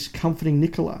where he's comforting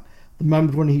Nicola, the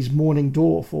moment when he's mourning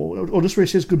Dorf, or just where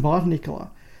he says goodbye to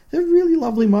Nicola. They're really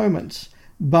lovely moments.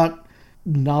 But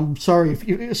no, I'm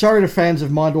sorry. Sorry to fans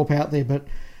of Mind Warp out there, but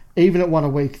even at one a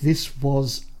week, this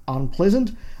was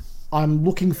unpleasant. I'm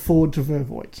looking forward to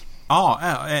Vervoids. Oh,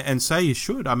 and so you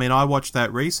should. I mean, I watched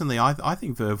that recently. I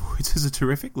think Vervoids is a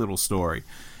terrific little story.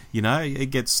 You know,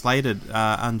 it gets slated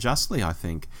unjustly, I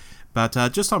think. But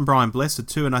just on Brian Blessed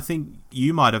too, and I think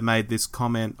you might have made this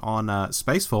comment on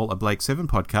Spacefall, a Blake 7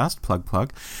 podcast,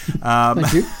 plug,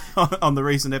 Thank you. on the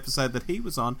recent episode that he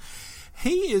was on.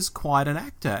 He is quite an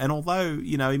actor, and although,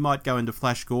 you know, he might go into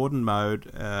Flash Gordon mode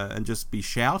and just be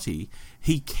shouty,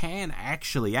 he can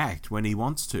actually act when he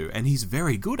wants to, and he's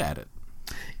very good at it.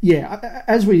 Yeah,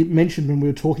 as we mentioned when we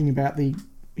were talking about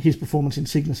his performance in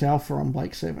Cygnus Alpha on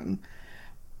Blake 7,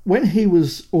 when he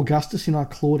was Augustus in I,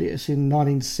 Claudius in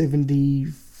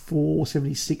 1974,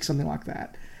 76, something like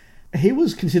that, he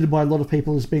was considered by a lot of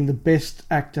people as being the best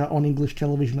actor on English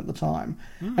television at the time.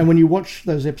 And when you watch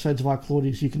those episodes of I,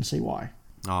 Claudius, you can see why.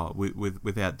 Oh,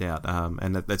 without doubt.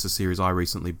 And that's a series I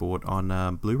recently bought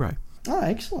on Blu-ray. Oh,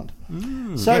 excellent.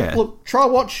 Look, try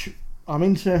watch. I'm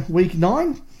into week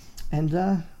 9, and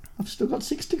I've still got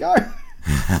 6 to go.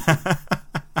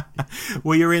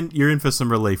 Well, you're in for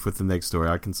some relief with the next story,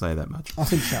 I can say that much. I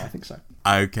think so.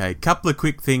 Okay, couple of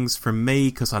quick things from me,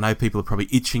 because I know people are probably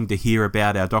itching to hear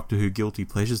about our Doctor Who guilty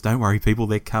pleasures. Don't worry, people,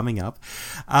 they're coming up.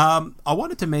 I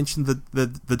wanted to mention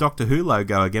the Doctor Who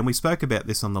logo again. We spoke about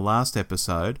this on the last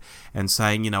episode, and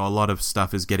saying, you know, a lot of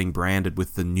stuff is getting branded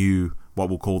with the new, what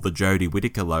we'll call the Jodie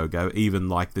Whittaker logo. Even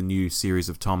like the new series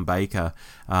of Tom Baker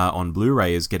on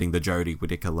Blu-ray is getting the Jodie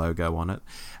Whittaker logo on it.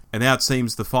 And now it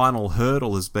seems the final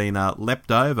hurdle has been leapt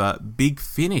over. Big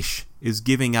Finish is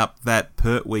giving up that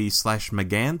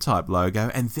Pertwee/McGann type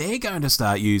logo, and they're going to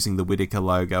start using the Whittaker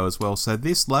logo as well. So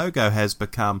this logo has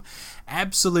become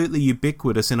absolutely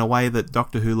ubiquitous in a way that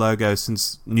Doctor Who logos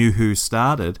since New Who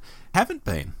started haven't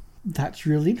been. That's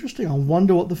really interesting. I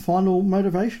wonder what the final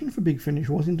motivation for Big Finish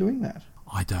was in doing that.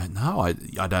 I don't know.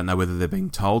 I don't know whether they're being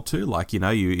told to. Like, you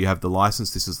know, you have the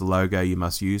license, this is the logo you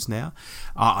must use now.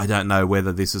 I don't know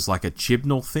whether this is like a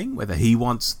Chibnall thing, whether he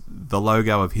wants the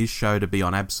logo of his show to be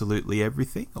on absolutely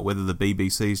everything, or whether the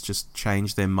BBC's just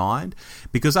changed their mind.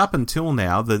 Because up until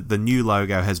now, the new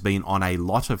logo has been on a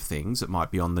lot of things. It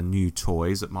might be on the new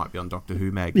toys, it might be on Doctor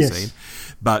Who magazine.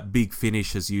 Yes. But Big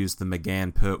Finish has used the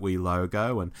McGann Pertwee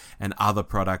logo, and other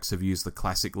products have used the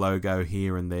classic logo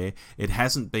here and there. It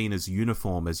hasn't been as uniform,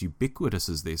 as ubiquitous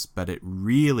as this, but it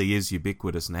really is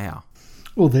ubiquitous now.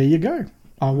 Well, there you go.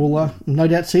 I will no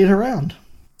doubt see it around.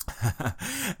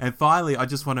 And finally, I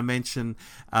just want to mention,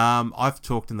 I've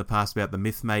talked in the past about the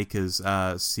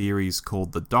Mythmakers series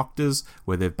called The Doctors,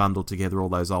 where they've bundled together all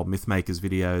those old Mythmakers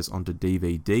videos onto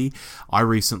DVD. I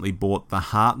recently bought the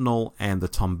Hartnell and the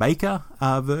Tom Baker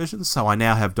versions, so I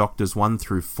now have Doctors 1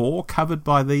 through 4 covered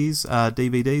by these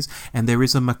DVDs, and there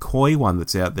is a McCoy one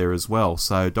that's out there as well.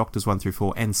 So Doctors 1 through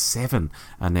 4 and 7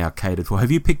 are now catered for.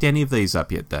 Have you picked any of these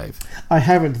up yet, Dave? I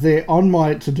haven't. They're on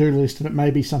my to-do list, and it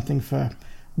may be something for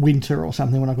winter or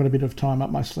something when I've got a bit of time up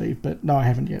my sleeve, but no, I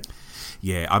haven't yet.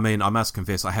 Yeah, I mean, I must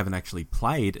confess I haven't actually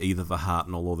played either the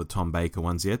Hartnell or the Tom Baker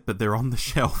ones yet, but they're on the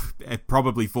shelf,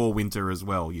 probably for winter as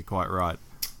well. You're quite right.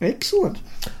 Excellent.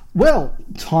 Well,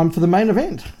 time for the main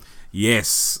event.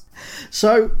 Yes.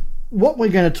 So what we're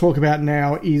going to talk about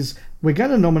now is we're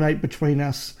going to nominate between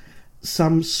us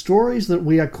some stories that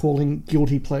we are calling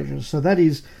guilty pleasures. So that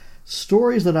is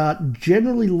stories that are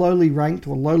generally lowly ranked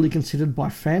or lowly considered by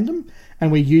fandom,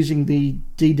 and we're using the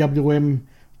DWM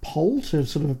poll to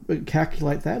sort of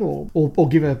calculate that or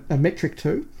give a metric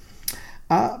to.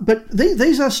 But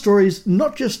these are stories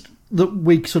not just that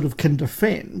we sort of can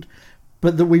defend,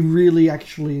 but that we really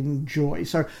actually enjoy.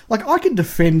 So, like, I can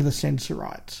defend the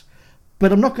Sensorites,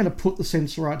 but I'm not going to put the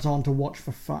Sensorites on to watch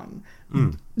for fun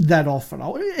that often.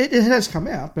 It has come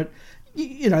out, but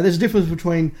you know, there's a difference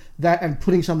between that and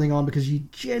putting something on because you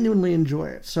genuinely enjoy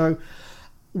it. So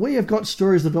we have got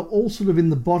stories that are all sort of in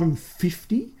the bottom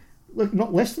 50,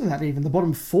 not less than that even, the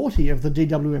bottom 40 of the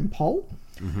DWM poll.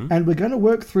 Mm-hmm. And we're going to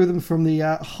work through them from the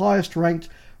highest ranked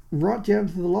right down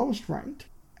to the lowest ranked.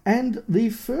 And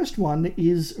the first one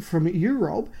is from you,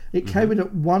 Rob. It came in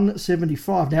at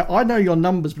 175. Now, I know your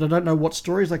numbers, but I don't know what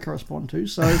stories they correspond to.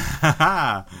 So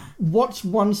what's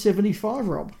 175,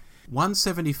 Rob?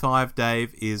 175,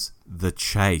 Dave, is The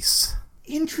Chase.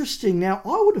 Interesting. Now,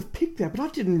 I would have picked that, but I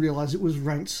didn't realise it was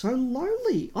ranked so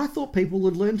lowly. I thought people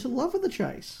would learn to love The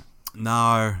Chase.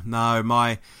 No.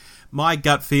 My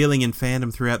gut feeling in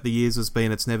fandom throughout the years has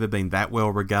been it's never been that well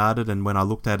regarded, and when I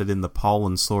looked at it in the poll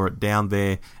and saw it down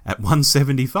there at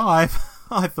 175,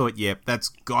 I thought, yep, that's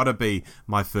got to be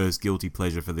my first guilty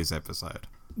pleasure for this episode.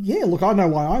 Yeah, look, I know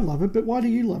why I love it, but why do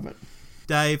you love it?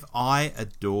 Dave, I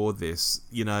adore this.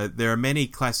 You know, there are many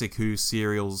classic Who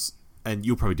serials, and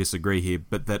you'll probably disagree here,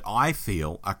 but that I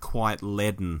feel are quite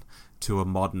leaden to a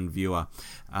modern viewer.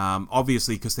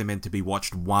 Obviously, because they're meant to be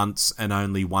watched once and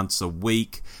only once a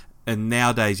week. And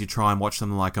nowadays, you try and watch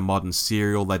them like a modern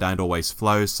serial. They don't always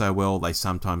flow so well. They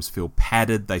sometimes feel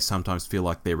padded. They sometimes feel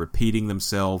like they're repeating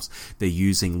themselves. They're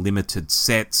using limited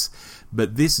sets.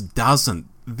 But this doesn't.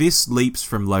 This leaps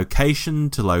from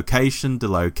location to location to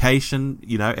location,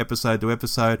 you know, episode to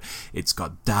episode. It's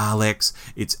got Daleks.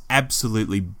 It's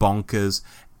absolutely bonkers,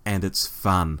 and it's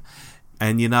fun.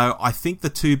 And, you know, I think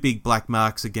the two big black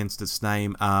marks against its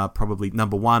name are probably,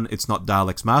 number one, it's not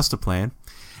Dalek's master plan.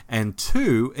 And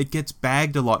two, it gets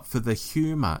bagged a lot for the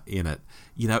humour in it.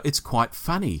 You know, it's quite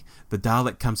funny. The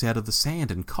Dalek comes out of the sand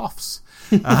and coughs.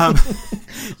 Well,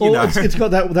 it's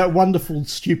got that wonderful,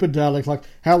 stupid Dalek, like,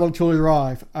 how long till we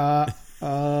arrive?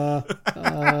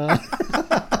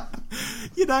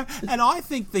 You know, and I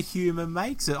think the humour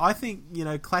makes it. I think, you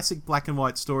know, classic black and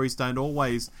white stories don't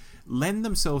always lend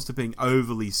themselves to being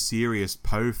overly serious,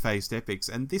 po-faced epics,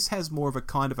 and this has more of a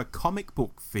kind of a comic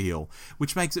book feel,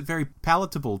 which makes it very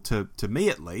palatable to me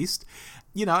at least.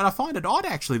 You know, and I find it odd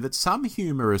actually that some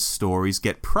humorous stories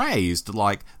get praised,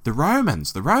 like the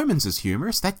Romans. The Romans is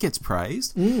humorous, that gets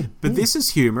praised. But this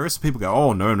is humorous. People go,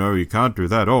 oh, no, you can't do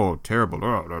that. Oh, terrible.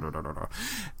 Oh, no.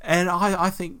 And I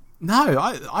think, no,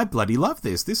 I bloody love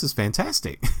this. This is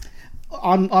fantastic.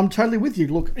 I'm totally with you.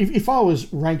 Look, if I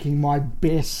was ranking my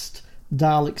best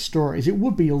Dalek stories, it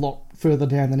would be a lot further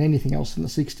down than anything else in the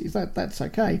 60s. That's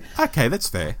okay. Okay, that's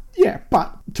fair. Yeah,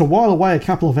 but to while away a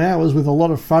couple of hours with a lot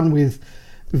of fun with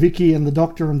Vicky and the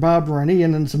Doctor and Barbara and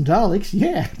Ian and some Daleks,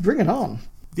 yeah, bring it on.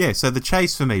 Yeah, so The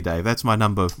Chase for me, Dave. That's my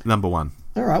number one.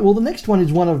 All right, well, the next one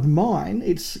is one of mine.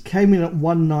 It came in at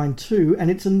 192, and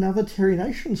it's another Terry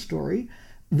Nation story,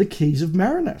 The Keys of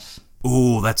Marinus.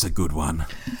 Oh, that's a good one.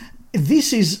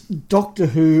 This is Doctor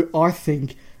Who, I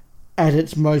think, at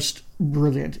its most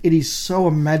brilliant. It is so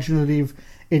imaginative.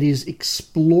 It is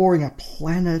exploring a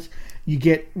planet. You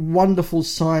get wonderful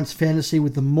science fantasy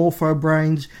with the morpho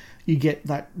brains. You get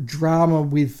that drama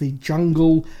with the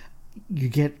jungle. You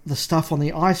get the stuff on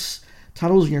the ice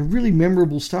tunnels. You get really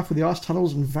memorable stuff with the ice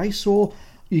tunnels and Vasor.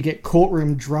 You get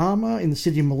courtroom drama in the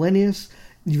City of Millennius.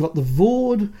 You've got the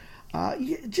Vord.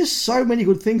 Just so many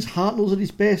good things. Hartnell's at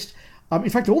his best. In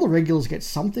fact, all the regulars get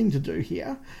something to do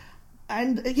here.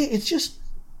 And, yeah, it's just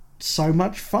so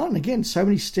much fun. Again, so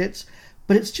many sets,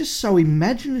 but it's just so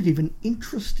imaginative and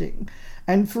interesting.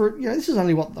 And for, you know, this is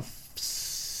only, what, the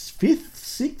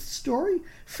sixth story?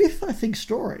 Fifth, I think,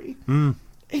 story.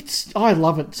 I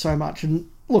love it so much. And,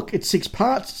 look, it's 6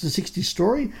 parts. It's a 60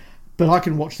 story, but I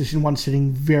can watch this in one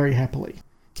sitting very happily.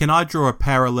 Can I draw a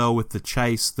parallel with The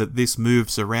Chase that this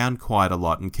moves around quite a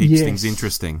lot and keeps things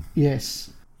interesting? Yes.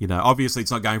 You know, obviously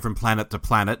it's not going from planet to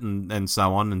planet and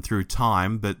so on and through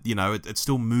time, but, you know, it's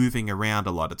still moving around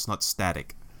a lot. It's not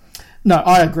static. No,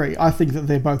 I agree. I think that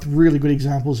they're both really good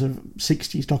examples of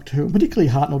 60s Doctor Who,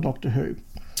 particularly Hartnell Doctor Who.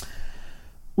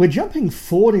 We're jumping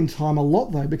forward in time a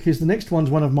lot, though, because the next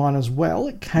one's one of mine as well.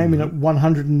 It came in at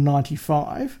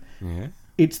 195. Yeah.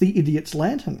 It's The Idiot's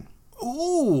Lantern.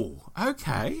 Ooh,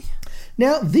 okay.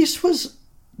 Now, this was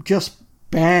just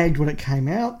bagged when it came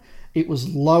out. It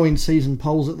was low in season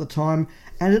polls at the time,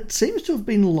 and it seems to have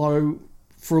been low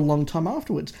for a long time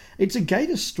afterwards. It's a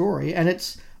Gaddis story, and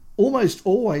it's almost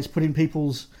always put in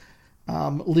people's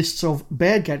lists of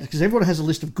bad Gaddis, because everyone has a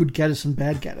list of good Gaddis and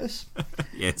bad Gaddis.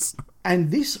 Yes. And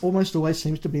this almost always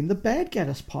seems to be in the bad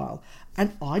Gaddis pile,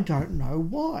 and I don't know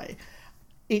why.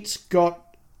 It's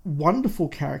got wonderful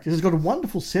characters. It's got a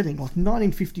wonderful setting, like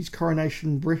 1950s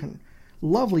Coronation Britain.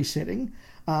 Lovely setting.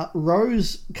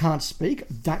 Rose can't speak.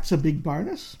 That's a big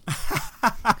bonus.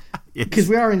 Because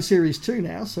we are in Series 2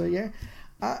 now, so yeah.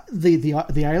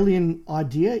 The alien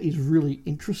idea is really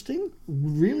interesting,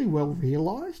 really well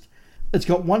realised. It's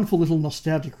got wonderful little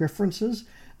nostalgic references,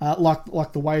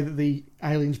 like the way that the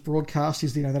aliens broadcast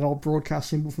is, you know, that old broadcast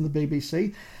symbol from the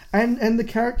BBC. And the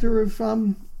character of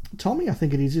Tommy, I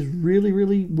think it is really,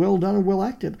 really well done and well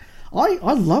acted. I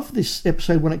loved this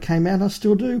episode when it came out, I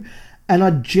still do. And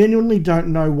I genuinely don't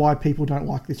know why people don't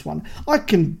like this one. I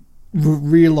can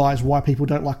realise why people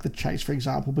don't like The Chase, for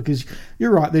example, because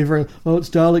you're right, they're very, it's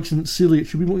Daleks and it's silly, it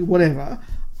should be whatever.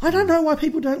 I don't know why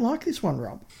people don't like this one,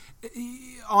 Rob.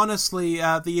 Honestly,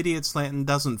 The Idiot's Lantern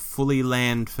doesn't fully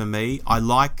land for me. I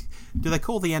like... Do they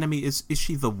call the enemy... Is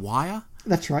she the Wire?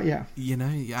 That's right, yeah. You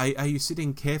know, are you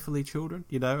sitting carefully, children?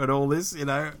 You know, and all this, you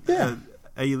know? Yeah.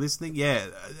 Are you listening? Yeah,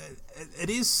 it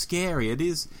is scary. It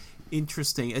is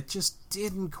interesting. It just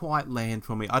didn't quite land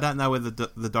for me. I don't know whether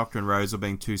the Doctor and Rose were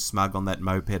being too smug on that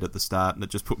moped at the start and it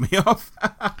just put me off.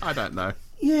 I don't know.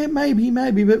 Yeah, maybe,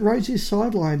 but Rose is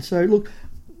sidelined. So, look,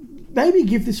 maybe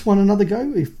give this one another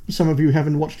go if some of you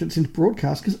haven't watched it since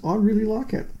broadcast, because I really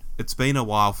like it. It's been a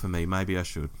while for me. Maybe I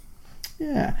should.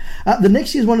 Yeah. The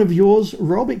next is one of yours,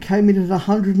 Rob. It came in at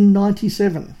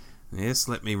 197. Yes,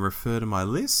 let me refer to my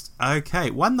list.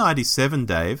 Okay, 197,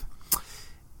 Dave,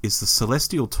 is The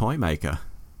Celestial Toymaker.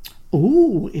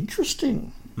 Ooh,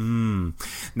 interesting.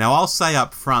 Now, I'll say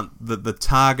up front that the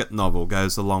Target novel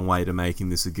goes a long way to making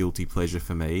this a guilty pleasure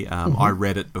for me. I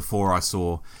read it before I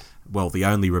saw, well, the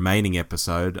only remaining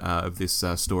episode of this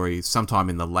story sometime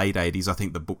in the late 80s. I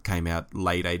think the book came out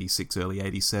late 86, early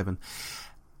 87.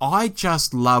 I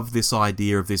just love this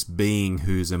idea of this being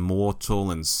who's immortal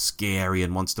and scary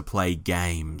and wants to play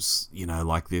games, you know,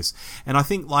 like this. And I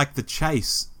think, like The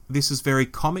Chase, this is very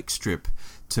comic strip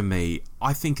to me.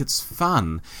 I think it's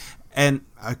fun. And,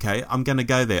 okay, I'm going to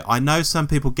go there. I know some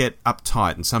people get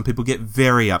uptight and some people get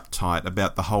very uptight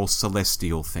about the whole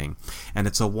celestial thing. And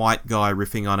it's a white guy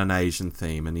riffing on an Asian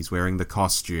theme and he's wearing the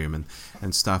costume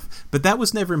and stuff. But that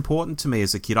was never important to me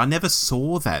as a kid. I never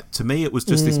saw that. To me, it was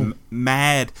just this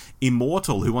mad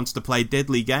immortal who wants to play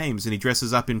deadly games and he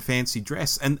dresses up in fancy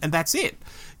dress. And that's it.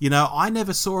 You know, I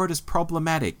never saw it as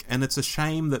problematic. And it's a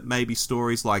shame that maybe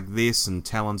stories like this and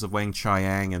Talons of Wang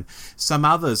Chiang and some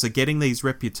others are getting these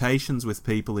reputations with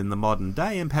people in the modern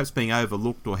day and perhaps being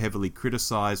overlooked or heavily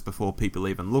criticised before people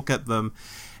even look at them.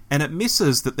 And it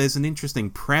misses that there's an interesting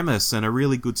premise and a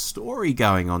really good story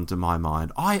going on, to my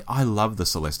mind. I love The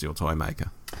Celestial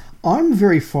Toymaker. I'm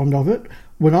very fond of it.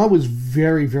 When I was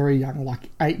very, very young, like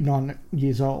 8, 9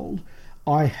 years old,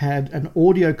 I had an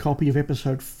audio copy of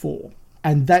episode 4.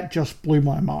 And that just blew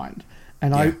my mind.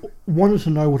 And I wanted to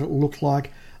know what it looked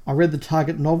like. I read the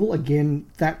Target novel. Again,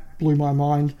 that blew my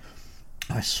mind.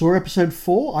 I saw episode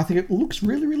 4. I think it looks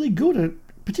really, really good. And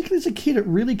particularly as a kid, it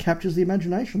really captures the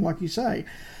imagination, like you say.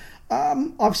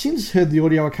 I've since heard the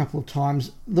audio a couple of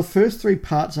times. The first 3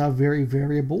 parts are very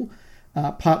variable.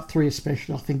 Part 3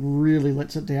 especially, I think, really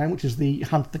lets it down, which is the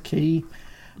Hunt the Key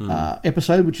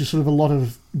episode, which is sort of a lot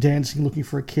of dancing looking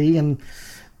for a key, and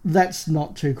that's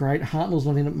not too great. Hartnell's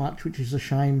not in it much, which is a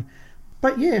shame.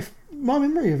 But yeah, my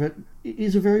memory of it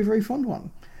is a very, very fond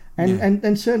one.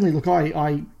 And certainly, look,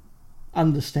 I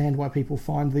understand why people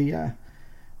find the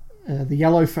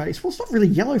yellow face. Well, it's not really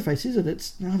yellow face, is it?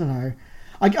 It's, I don't know.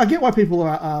 I get why people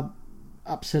are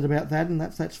upset about that, and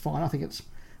that's fine. I think it's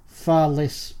far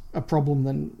less a problem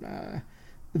than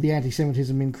the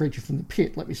anti-Semitism in Creature from the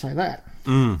Pit, let me say that.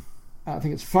 I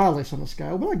think it's far less on the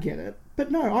scale, but I get it. But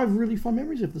no, I have really fond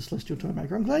memories of The Celestial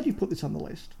Toymaker. I'm glad you put this on the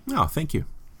list. Oh, thank you.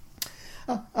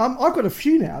 I've got a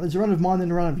few now. There's a run of mine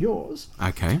and a run of yours.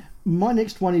 Okay. My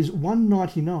next one is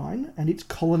 199, and it's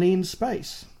Colony in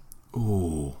Space.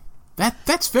 Ooh.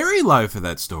 That's very low for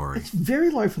that story. It's very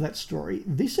low for that story.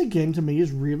 This, again, to me,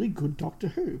 is really good Doctor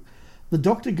Who. The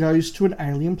Doctor goes to an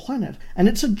alien planet, and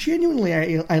it's a genuinely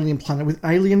alien planet with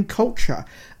alien culture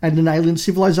and an alien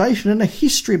civilization and a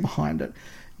history behind it.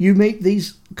 You meet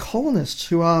these colonists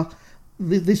who are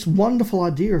this wonderful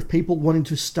idea of people wanting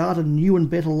to start a new and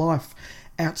better life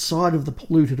outside of the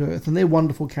polluted Earth, and they're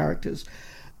wonderful characters.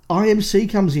 IMC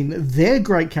comes in. They're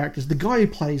great characters. The guy who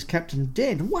plays Captain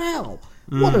Dead, wow,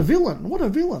 what a villain, what a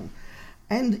villain.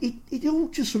 And it all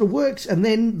just sort of works. And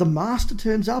then the Master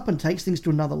turns up and takes things to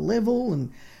another level,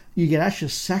 and you get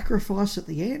Ash's sacrifice at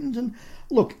the end. And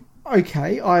look,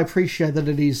 okay, I appreciate that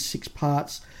it is 6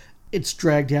 parts. It's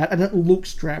dragged out, and it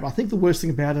looks drab. I think the worst thing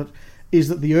about it is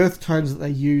that the earth tones that they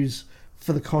use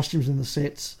for the costumes and the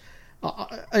sets,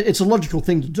 it's a logical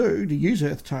thing to do, to use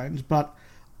earth tones, but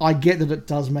I get that it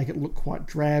does make it look quite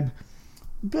drab.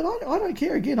 But I don't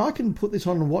care. Again, I can put this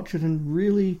on and watch it and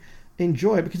really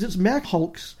enjoy it, because it's Malcolm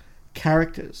Hulke's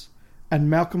characters and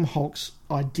Malcolm Hulke's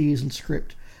ideas and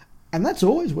script, and that's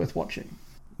always worth watching.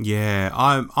 Yeah,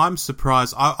 I'm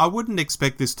surprised. I wouldn't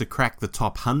expect this to crack the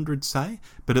top 100, say,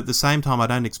 but at the same time, I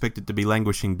don't expect it to be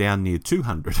languishing down near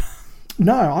 200.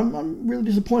 No, I'm really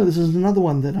disappointed. This is another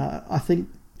one that I think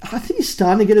is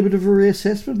starting to get a bit of a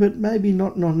reassessment, but maybe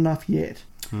not enough yet.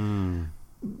 The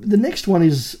next one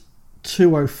is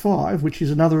 205, which is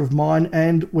another of mine,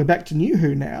 and we're back to New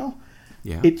Who now.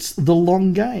 Yeah. It's The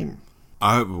Long Game.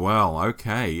 Oh, well,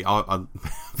 okay. I'm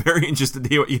very interested to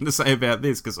hear what you're going to say about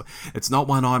this, because it's not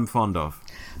one I'm fond of.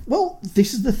 Well,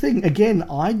 this is the thing. Again,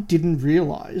 I didn't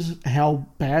realise how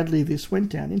badly this went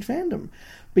down in fandom,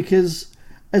 because,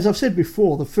 as I've said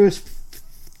before, the first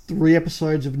 3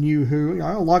 episodes of New Who,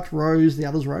 I liked Rose, the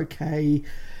others were okay.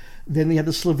 Then you had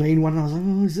the Slovene one, and I was like,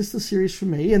 oh, is this the series for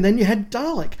me? And then you had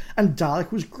Dalek, and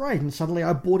Dalek was great, and suddenly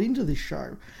I bought into this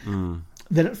show.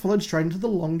 Then it followed straight into The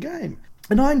Long Game.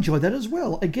 And I enjoyed that as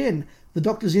well. Again, the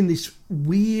Doctor's in this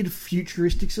weird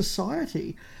futuristic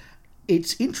society.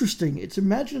 It's interesting, it's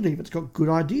imaginative, it's got good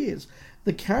ideas.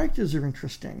 The characters are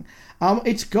interesting.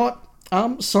 It's got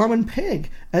Simon Pegg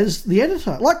as the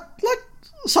editor. Like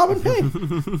Simon Pegg.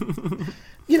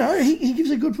 He gives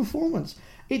a good performance.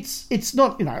 It's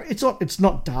not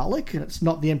Dalek, and it's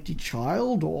not The Empty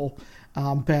Child or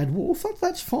Bad Wolf.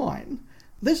 That's fine.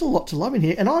 There's a lot to love in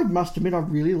here, and I must admit I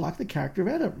really like the character of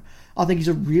Adam. I think he's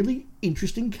a really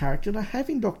interesting character to have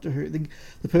in Doctor Who. The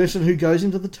person who goes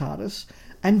into the TARDIS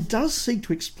and does seek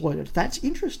to exploit it. That's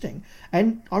interesting,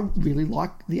 and I really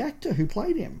like the actor who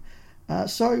played him. I'm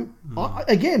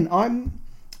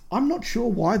not sure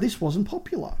why this wasn't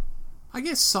popular. I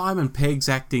guess Simon Pegg's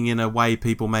acting in a way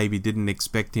people maybe didn't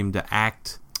expect him to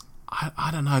act. I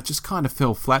don't know, it just kind of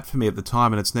fell flat for me at the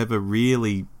time, and it's never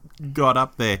really got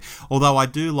up there. Although I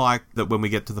do like that when we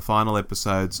get to the final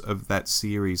episodes of that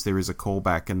series, there is a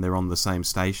callback and they're on the same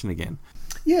station again.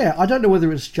 Yeah, I don't know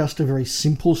whether it's just a very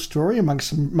simple story amongst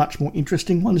some much more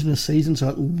interesting ones in a season, so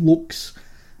it looks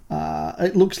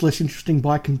less interesting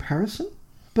by comparison.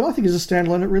 But I think as a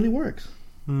standalone, it really works.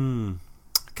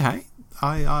 Okay.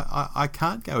 I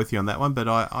can't go with you on that one, but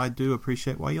I do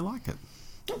appreciate why you like it.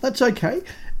 That's okay.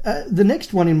 The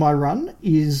next one in my run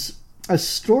is a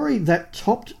story that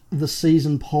topped the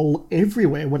season poll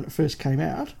everywhere when it first came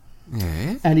out.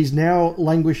 Yeah. And is now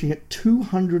languishing at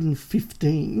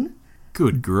 215.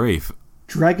 Good grief.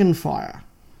 Dragonfire.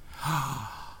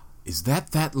 Is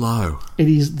that low? It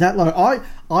is that low.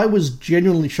 I was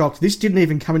genuinely shocked. This didn't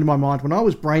even come into my mind. When I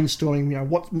was brainstorming,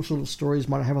 what sort of stories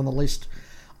might I have on the list,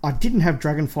 I didn't have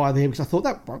Dragonfire there because I thought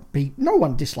that won't be... No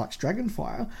one dislikes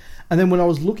Dragonfire. And then when I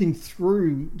was looking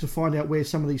through to find out where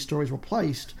some of these stories were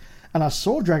placed, and I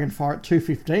saw Dragonfire at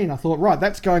 215, I thought, right,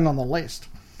 that's going on the list.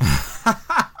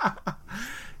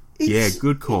 Yeah,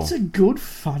 good call. It's a good,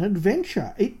 fun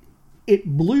adventure. It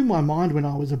blew my mind when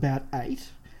I was about 8.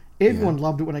 Everyone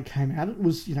loved it when it came out. It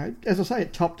was, as I say,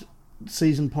 it topped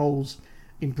season polls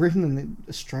in Britain and in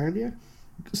Australia.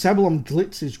 Sabalom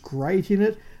Glitz is great in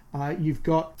it. You've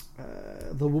got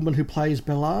the woman who plays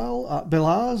Belage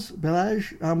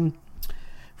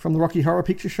from the Rocky Horror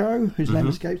Picture Show, whose name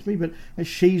escapes me, but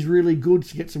she's really good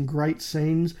to get some great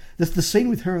scenes. There's the scene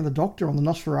with her and the Doctor on the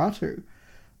Nosferatu,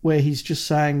 where he's just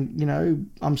saying,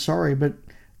 I'm sorry, but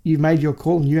you've made your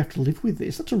call and you have to live with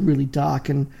this. That's a really dark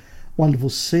and wonderful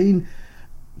scene.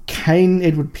 Kane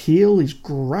Edward Peel is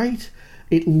great.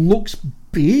 It looks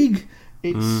big.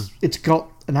 It's got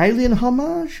an alien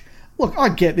homage. Look, I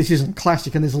get this isn't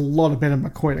classic and there's a lot of Ben and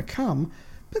McCoy to come,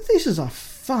 but this is a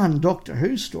fun Doctor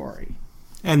Who story.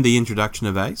 And the introduction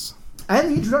of Ace.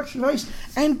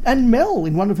 And Mel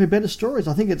in one of her better stories.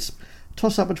 I think it's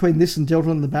toss up between this and Delta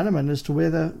and the Bannerman as to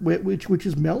which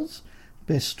is Mel's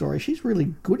best story. She's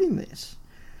really good in this.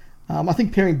 I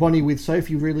think pairing Bonnie with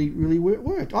Sophie really, really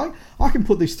worked. I can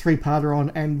put this 3-parter on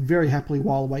and very happily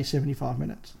while away 75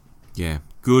 minutes. Yeah,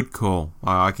 good call.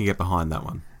 I can get behind that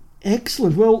one.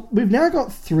 Excellent. Well, we've now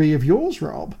got 3 of yours,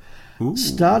 Rob. Ooh.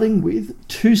 Starting with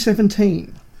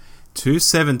 217.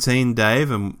 217, Dave,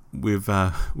 and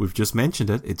we've just mentioned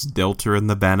it. It's Delta and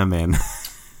the Bannermen.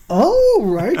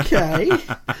 Oh, okay.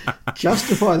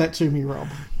 Justify that to me, Rob.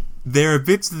 There are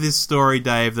bits of this story,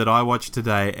 Dave, that I watched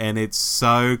today, and it's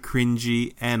so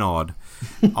cringy and odd.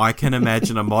 I can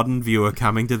imagine a modern viewer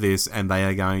coming to this, and they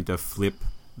are going to flip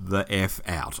the F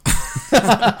out.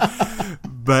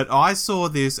 But I saw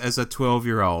this as a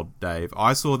 12-year-old, Dave.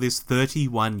 I saw this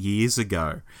 31 years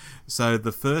ago. So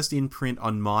the first imprint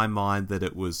on my mind that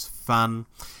it was fun,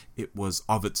 it was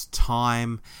of its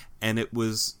time, and it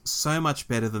was so much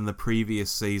better than the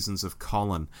previous seasons of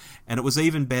Colin. And it was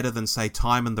even better than, say,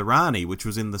 Time and the Rani, which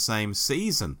was in the same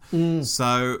season.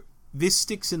 So this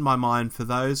sticks in my mind for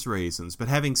those reasons. But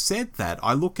having said that,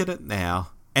 I look at it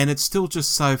now, and it's still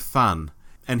just so fun.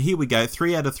 And here we go.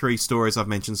 3 out of 3 stories I've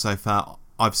mentioned so far,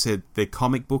 I've said they're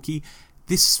comic booky.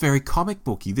 This is very comic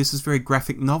booky. This is very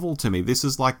graphic novel to me. This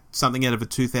is like something out of a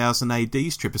 2000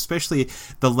 AD strip, especially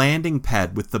the landing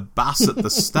pad with the bus at the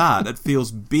start. It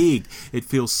feels big. It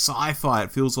feels sci-fi.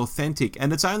 It feels authentic.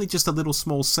 And it's only just a little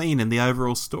small scene in the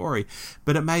overall story.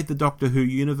 But it made the Doctor Who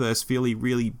universe feel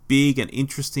really big and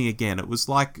interesting again. It was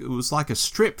like a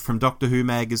strip from Doctor Who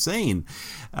magazine.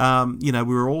 We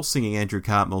were all singing Andrew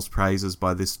Cartmell's praises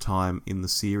by this time in the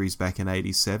series back in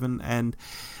 87. And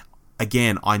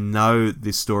again, I know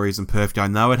this story isn't perfect. I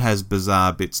know it has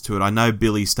bizarre bits to it. I know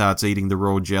Billy starts eating the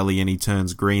raw jelly and he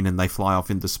turns green and they fly off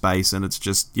into space and it's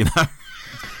just,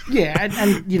 Yeah,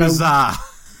 and bizarre.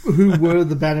 Who were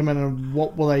the Bannermen and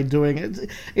what were they doing?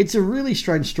 It's a really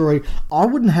strange story. I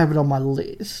wouldn't have it on my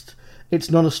list.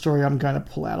 It's not a story I'm going to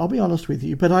pull out, I'll be honest with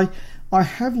you. But I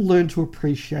have learned to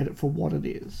appreciate it for what it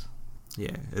is.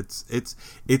 Yeah,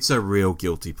 it's a real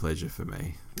guilty pleasure for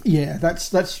me. Yeah,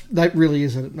 that really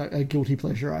is a guilty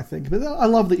pleasure, I think. But I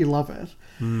love that you love it.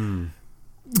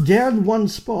 Down one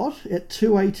spot at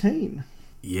 218.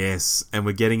 Yes, and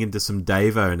we're getting into some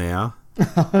Davo now.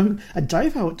 A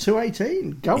Davo at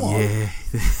 218. Go on. Yeah,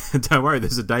 don't worry.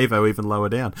 There's a Davo even lower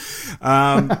down.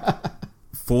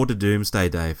 4 to Doomsday,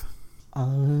 Dave.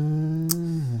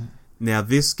 Now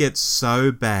this gets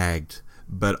so bagged,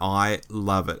 but I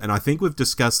love it, and I think we've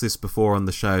discussed this before on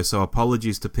the show. So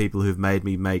apologies to people who've made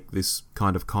me make this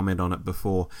kind of comment on it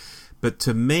before. But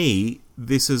to me,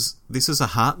 this is a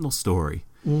Hartnell story.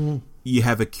 You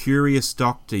have a curious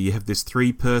doctor, you have this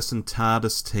 3-person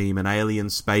TARDIS team, an alien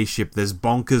spaceship, there's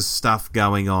bonkers stuff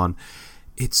going on.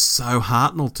 It's so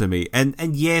Hartnell to me. And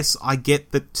yes, I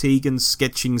get that Tegan's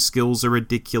sketching skills are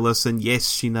ridiculous, and yes,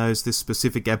 she knows this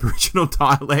specific Aboriginal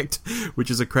dialect, which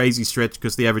is a crazy stretch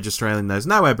because the average Australian knows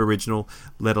no Aboriginal,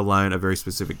 let alone a very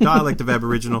specific dialect of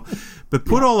Aboriginal. But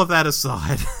put all of that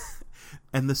aside,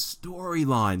 and the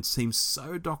storyline seems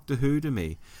so Doctor Who to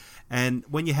me. And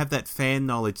when you have that fan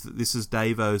knowledge that this is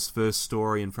Davo's first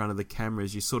story in front of the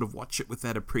cameras, you sort of watch it with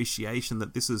that appreciation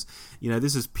that this is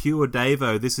pure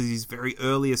Davo. This is his very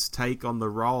earliest take on the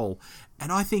role. And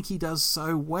I think he does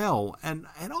so well. And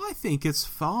I think it's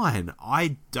fine.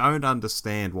 I don't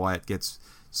understand why it gets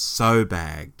so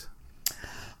bagged.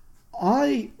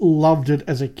 I loved it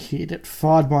as a kid. It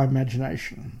fired my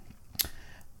imagination.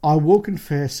 I will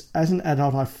confess, as an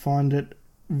adult, I find it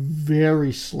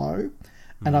very slow.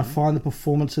 And I find the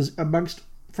performances, amongst,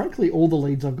 frankly, all the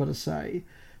leads, I've got to say,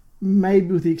 maybe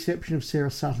with the exception of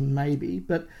Sarah Sutton, maybe,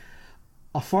 but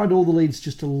I find all the leads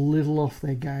just a little off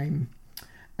their game.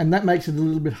 And that makes it a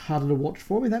little bit harder to watch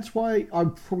for me. That's why I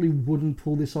probably wouldn't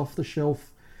pull this off the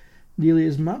shelf nearly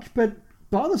as much. But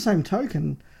by the same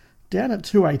token, down at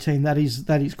 218, that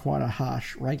is quite a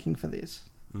harsh ranking for this.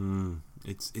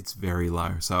 It's very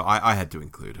low, so I had to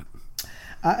include it.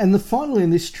 And the final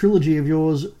in this trilogy of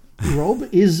yours, Rob,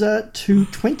 is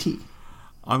 220.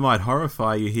 I might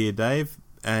horrify you here, Dave,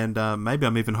 and maybe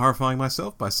I'm even horrifying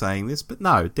myself by saying this, but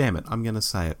no, damn it, I'm going to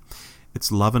say it.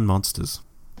 It's Love and Monsters.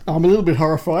 I'm a little bit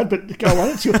horrified, but go on,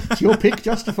 it's your pick.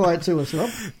 Justify it to us, Rob.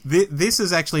 This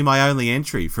is actually my only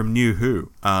entry from New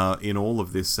Who in all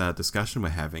of this discussion we're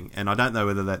having, and I don't know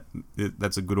whether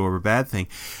that's a good or a bad thing,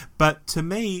 but to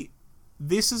me,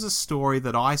 this is a story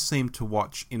that I seem to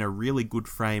watch in a really good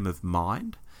frame of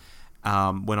mind.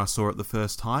 When I saw it the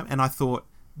first time, and I thought,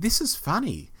 this is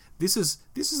funny. This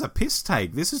is a piss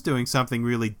take. This is doing something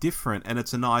really different, and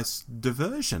it's a nice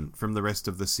diversion from the rest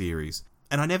of the series.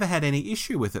 And I never had any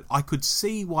issue with it. I could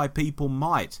see why people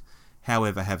might,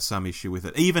 however, have some issue with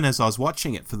it. Even as I was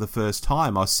watching it for the first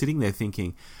time, I was sitting there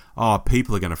thinking, oh,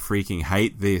 people are going to freaking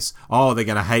hate this. Oh, they're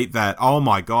going to hate that. Oh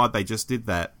my God, they just did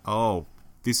that. Oh,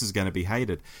 this is going to be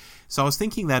hated. So I was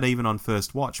thinking that even on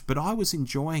first watch, but I was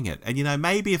enjoying it. And,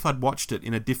 maybe if I'd watched it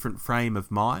in a different frame of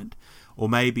mind, or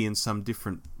maybe in some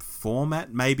different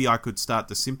format, maybe I could start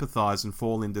to sympathise and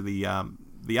fall into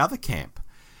the other camp.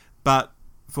 But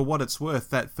for what it's worth,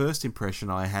 that first impression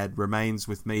I had remains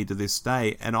with me to this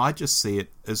day, and I just see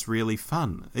it as really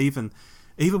fun. Even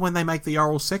when they make the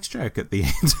oral sex joke at the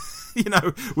end,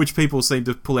 which people seem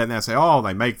to pull out now and say, oh,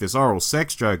 they make this oral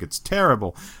sex joke, it's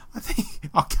terrible. I think,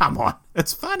 oh, come on,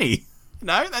 it's funny.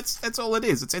 That's all it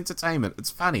is. It's entertainment. It's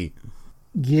funny.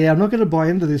 Yeah, I'm not going to buy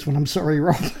into this one. I'm sorry,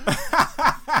 Rob.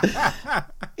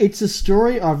 It's a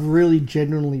story I've really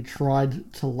genuinely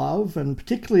tried to love, and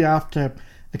particularly after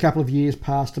a couple of years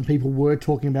passed and people were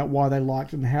talking about why they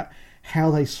liked it and how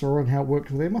they saw it and how it worked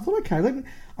for them, I thought, okay,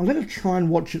 I'm going to try and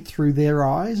watch it through their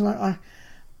eyes, and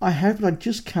I have, but I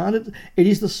just can't. It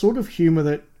is the sort of humour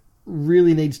that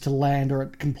really needs to land or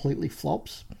it completely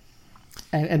flops.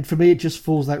 And for me, it just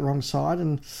falls that wrong side.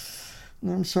 And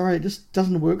I'm sorry, it just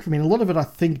doesn't work for me. And a lot of it, I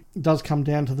think, does come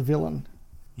down to the villain.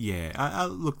 Yeah,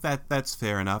 look, that's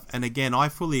fair enough. And again, I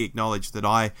fully acknowledge that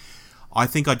I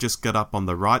think I just got up on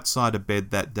the right side of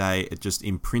bed that day. It just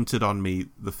imprinted on me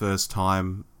the first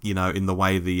time, in the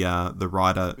way the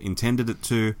writer intended it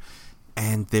to.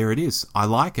 And there it is. I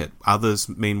like it. Others,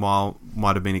 meanwhile,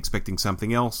 might have been expecting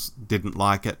something else, didn't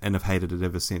like it, and have hated it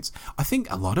ever since. I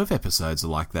think a lot of episodes are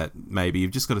like that, maybe.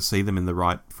 You've just got to see them in the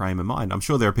right frame of mind. I'm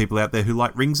sure there are people out there who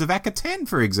like Rings of Akhaten,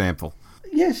 for example.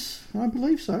 Yes, I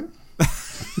believe so.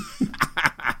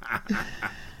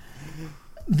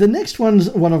 The next one's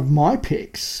one of my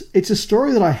picks. It's a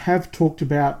story that I have talked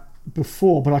about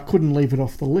before, but I couldn't leave it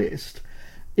off the list.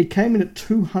 It came in at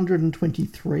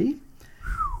 223,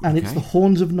 and it's The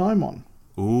Horns of Nimon.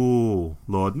 Ooh,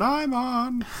 Lord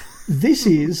Nimon. This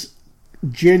is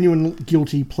genuine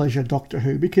guilty pleasure Doctor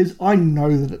Who, because I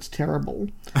know that it's terrible.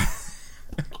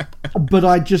 But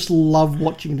I just love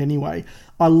watching it anyway.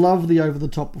 I love the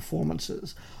over-the-top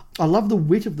performances. I love the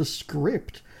wit of the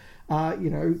script.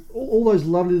 All those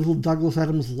lovely little Douglas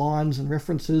Adams lines and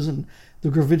references, and the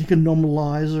Gravitica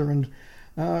normalizer, and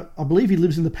I believe he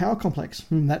lives in the power complex.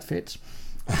 That fits.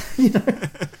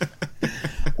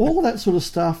 All of that sort of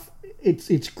stuff.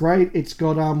 It's great. It's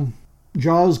got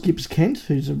Giles Gibbs Kent,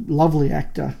 who's a lovely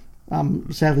actor.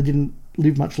 Sadly, didn't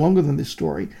live much longer than this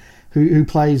story. Who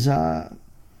plays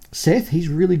Seth? He's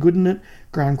really good in it.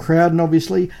 Graham Crowden,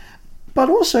 obviously, but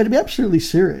also, to be absolutely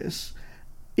serious,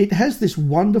 it has this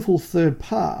wonderful third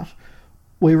part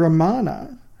where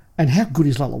Romana, and how good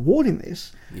is Lola Ward in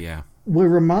this? Yeah. Where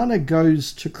Romana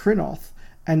goes to Krynoth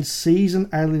and sees an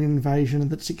alien invasion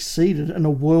that's succeeded in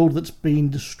a world that's been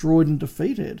destroyed and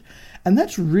defeated. And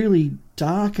that's really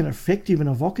dark and effective and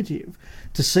evocative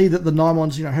to see that the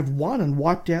Nimons, have won and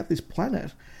wiped out this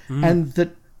planet. And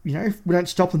that, if we don't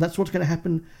stop them, that's what's going to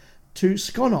happen to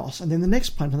Skonos, and then the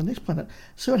next planet, and the next planet.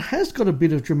 So it has got a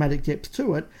bit of dramatic depth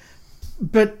to it.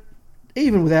 But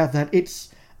even without that, it's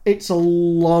a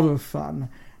lot of fun.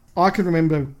 I can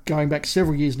remember going back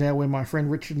several years now when my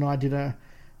friend Richard and I did a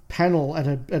panel at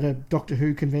a Doctor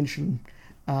Who convention,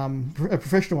 a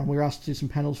professional one. We were asked to do some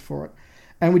panels for it.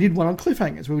 And we did one on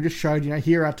cliffhangers, where we just showed,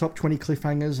 here are our top 20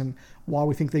 cliffhangers and why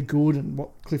we think they're good and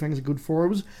what cliffhangers are good for. It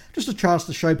was just a chance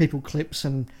to show people clips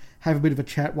and have a bit of a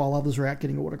chat while others are out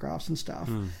getting autographs and stuff.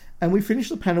 And we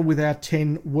finished the panel with our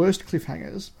 10 worst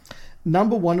cliffhangers,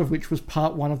 number one of which was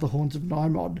part one of The Horns of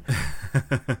Nimon,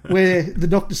 where the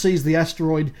Doctor sees the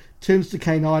asteroid, turns to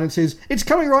K9 and says, "It's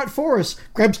coming right for us,"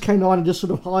 grabs K9 and just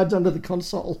sort of hides under the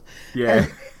console. Yeah.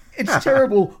 And it's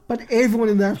terrible, but everyone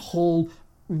in that hall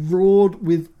roared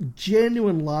with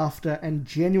genuine laughter and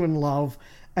genuine love,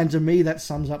 and to me that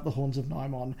sums up The Horns of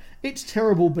Nimon. It's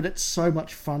terrible, but it's so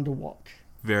much fun to watch.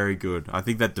 Very good. I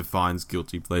think that defines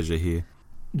guilty pleasure here.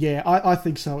 Yeah, I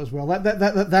think so as well. That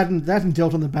and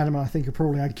Delta and the Bannerman, I think, are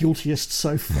probably our guiltiest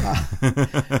so far.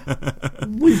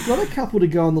 We've got a couple to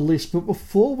go on the list, but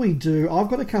before we do, I've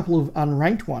got a couple of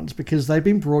unranked ones because they've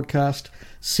been broadcast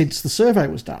since the survey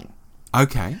was done.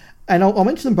 Okay. And I'll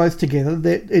mention them both together.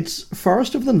 It's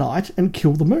Forest of the Night and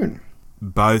Kill the Moon.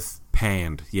 Both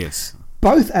panned, yes.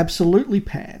 Both absolutely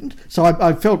panned. So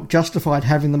I felt justified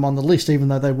having them on the list, even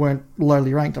though they weren't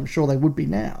lowly ranked. I'm sure they would be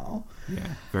now.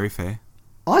 Yeah, very fair.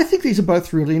 I think these are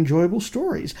both really enjoyable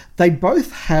stories. They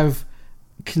both have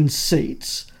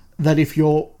conceits that if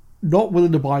you're not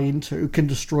willing to buy into, can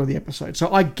destroy the episode.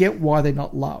 So I get why they're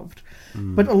not loved.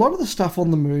 But a lot of the stuff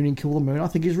on the moon in Kill the Moon I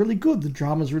think is really good. The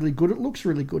drama's really good. It looks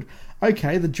really good.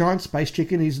 Okay, the giant space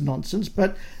chicken is nonsense,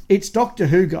 but it's Doctor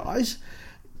Who, guys.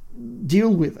 Deal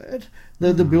with it.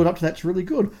 The build-up to that's really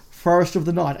good. Forest of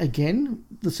the Night, again,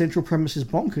 the central premise is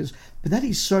bonkers, but that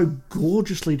is so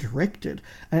gorgeously directed,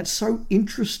 and it's so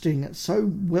interesting, it's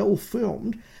so well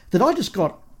filmed, that I just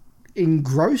got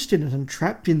engrossed in it and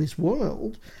trapped in this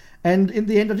world, and in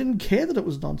the end I didn't care that it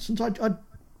was nonsense.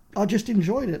 I just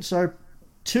enjoyed it. So,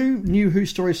 two new Who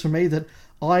stories for me that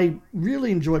I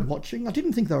really enjoyed watching. I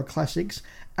didn't think they were classics,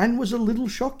 and was a little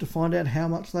shocked to find out how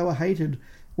much they were hated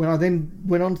when I then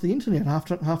went onto the internet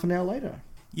half an hour later.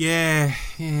 Yeah,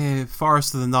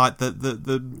 Forest of the Night,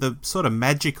 the sort of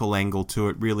magical angle to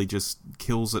it really just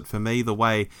kills it for me. The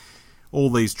way all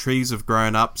these trees have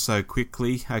grown up so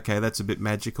quickly, okay, that's a bit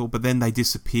magical, but then they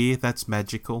disappear, that's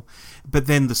magical. But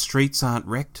then the streets aren't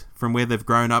wrecked from where they've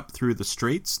grown up through the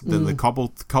streets, the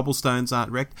cobblestones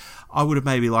aren't wrecked. I would have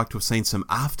maybe liked to have seen some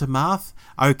aftermath.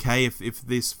 Okay, if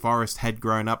this forest had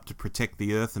grown up to protect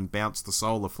the Earth and bounce the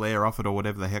solar flare off it or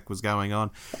whatever the heck was going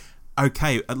on,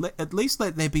 okay, at least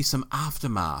let there be some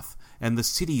aftermath. And the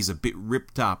city's a bit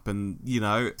ripped up and,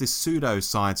 this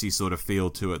pseudo-science-y sort of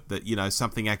feel to it that,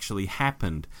 something actually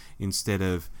happened instead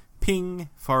of ping,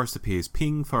 forest appears,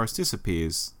 ping, forest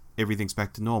disappears, everything's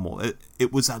back to normal.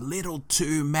 It was a little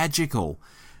too magical.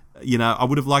 I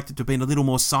would have liked it to have been a little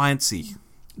more sciencey.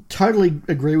 Totally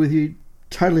agree with you.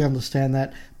 Totally understand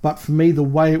that. But for me, the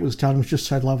way it was done was just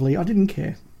so lovely. I didn't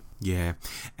care. Yeah.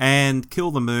 And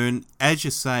Kill the Moon, as you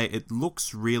say, it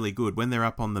looks really good. When they're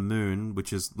up on the moon,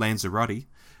 which is Lanzarote,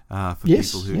 for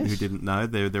people who didn't know,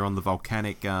 they're on the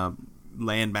volcanic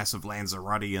landmass of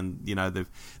Lanzarote, and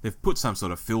they've put some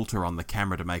sort of filter on the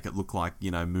camera to make it look like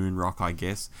moon rock, I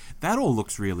guess. That all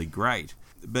looks really great,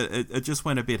 but it just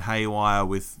went a bit haywire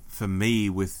for me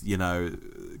with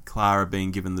Clara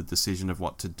being given the decision of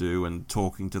what to do and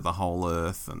talking to the whole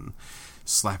Earth and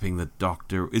slapping the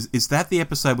Doctor. Is that the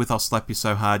episode with "I'll slap you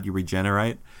so hard you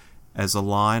regenerate" as a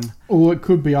line? Oh, it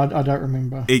could be. I don't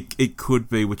remember. It could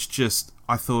be, which just,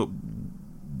 I thought,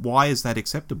 why is that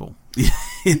acceptable?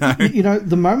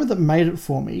 The moment that made it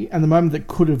for me, and the moment that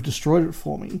could have destroyed it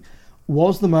for me,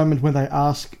 was the moment when they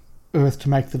ask Earth to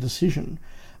make the decision.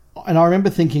 And I remember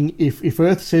thinking, if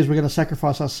Earth says we're going to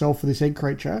sacrifice ourselves for this egg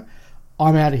creature,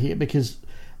 I'm out of here, because,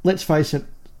 let's face it,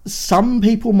 some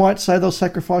people might say they'll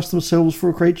sacrifice themselves for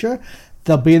a creature.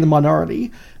 They'll be in the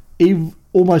minority. If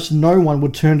almost no one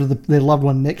would turn to their loved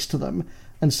one next to them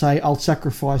and say, I'll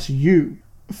sacrifice you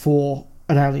for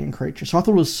an alien creature. So I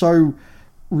thought it was so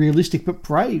realistic but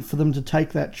brave for them to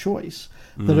take that choice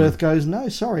that Earth goes, no,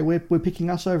 sorry, we're picking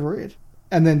us over it.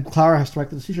 And then Clara has to make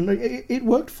the decision. It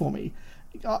worked for me.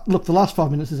 Look, the last 5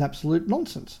 minutes is absolute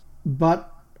nonsense.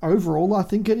 But overall, I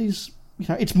think it is,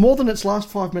 it's more than its last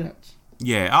 5 minutes.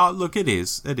 Yeah, look, it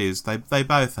is. It is. They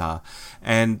both are.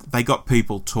 And they got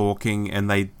people talking and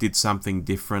they did something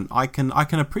different. I can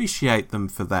appreciate them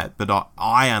for that, but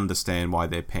I understand why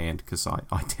they're panned, because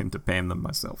I tend to pan them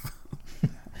myself.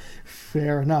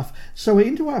 Fair enough. So we're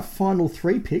into our final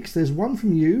 3 picks. There's one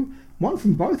from you, one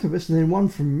from both of us, and then one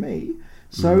from me.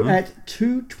 So at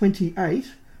 2:28,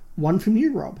 one from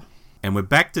you, Rob. And we're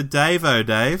back to Davo,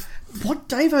 Dave. What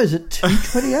Davo's at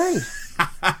 2:28?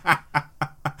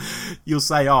 You'll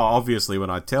say, obviously, when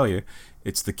I tell you,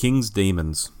 it's the King's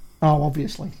Demons. Oh,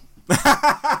 obviously.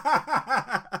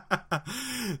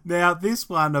 Now, this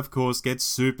one, of course, gets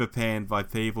super panned by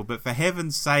people, but for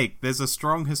heaven's sake, there's a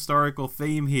strong historical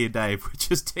theme here, Dave,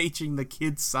 which is teaching the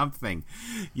kids something.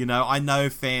 I know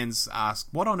fans ask,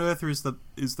 what on earth is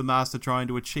the Master trying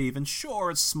to achieve? And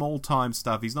sure, it's small-time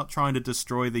stuff. He's not trying to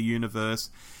destroy the universe,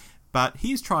 but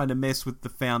he's trying to mess with the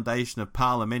foundation of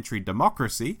parliamentary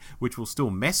democracy, which will still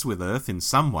mess with Earth in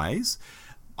some ways.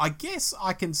 I guess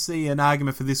I can see an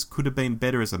argument for this could have been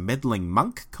better as a meddling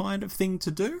monk kind of thing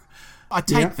to do. I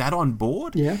take that on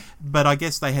board, but I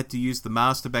guess they had to use the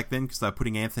Master back then because they were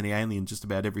putting Anthony Ainley in just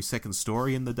about every second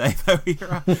story in the Davo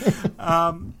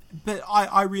era. But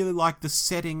I really like the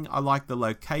setting. I like the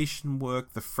location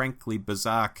work, the frankly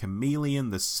bizarre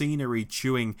chameleon, the scenery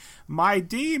chewing, my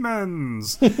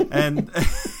demons! and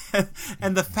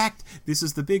the fact, this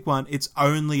is the big one, it's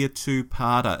only a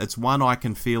 2-parter. It's one I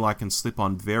can feel I can slip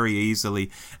on very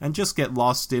easily and just get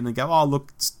lost in and go, oh,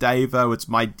 look, it's Davo, it's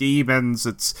my demons,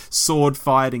 it's sword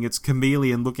fighting, it's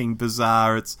chameleon looking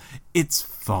bizarre, it's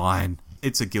fine.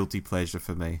 It's a guilty pleasure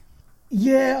for me.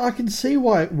 Yeah, I can see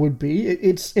why it would be.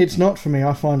 It's not for me.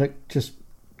 I find it just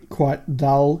quite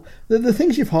dull. The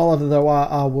things you've highlighted, though,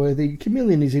 are worthy.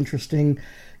 Chameleon is interesting.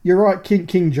 You're right,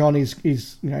 King John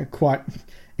is quite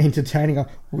entertaining.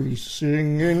 We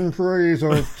sing in praise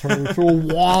of total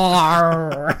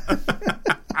war.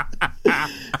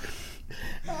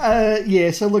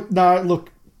 So look,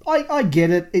 I get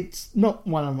it. It's not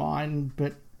one of mine,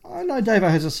 but I know Davo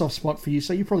has a soft spot for you,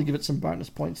 so you probably give it some bonus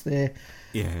points there.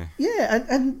 Yeah. Yeah,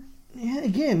 and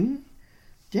again,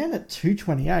 down at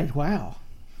 2:28. Wow.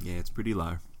 Yeah, it's pretty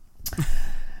low.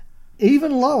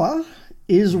 Even lower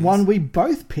is one we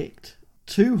both picked,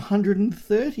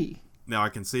 230. Now I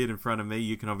can see it in front of me.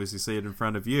 You can obviously see it in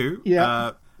front of you.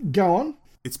 Yeah. Go on.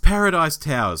 It's Paradise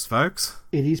Towers, folks.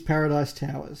 It is Paradise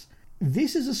Towers.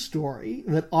 This is a story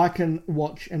that I can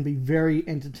watch and be very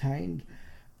entertained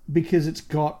because it's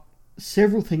got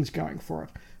several things going for it.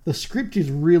 The script is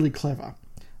really clever.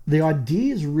 The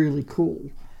idea is really cool.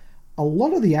 A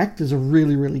lot of the actors are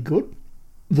really, really good.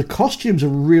 The costumes are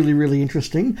really, really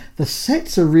interesting. The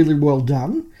sets are really well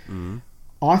done. Mm-hmm.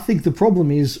 I think the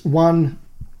problem is, 1,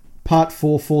 part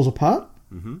 4 falls apart.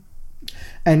 Mm-hmm.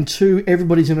 And 2,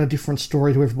 everybody's in a different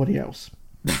story to everybody else.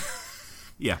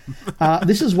 Yeah.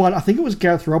 This is one, I think it was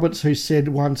Gareth Roberts who said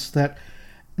once that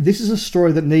this is a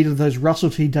story that needed those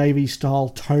Russell T Davies style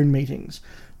tone meetings,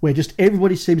 where just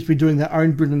everybody seems to be doing their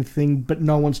own brilliant thing, but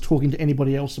no one's talking to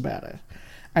anybody else about it.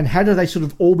 And had they sort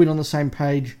of all been on the same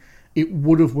page, it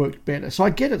would have worked better. So I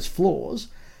get its flaws,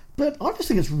 but I just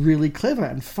think it's really clever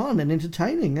and fun and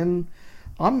entertaining, and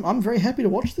I'm very happy to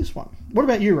watch this one. What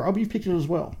about you, Rob? You've picked it as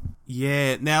well.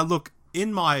 Yeah. Now, look,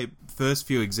 in my first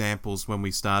few examples when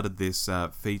we started this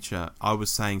feature, I was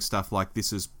saying stuff like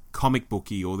this is comic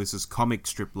booky or this is comic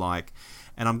strip-like.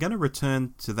 And I'm going to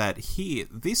return to that here.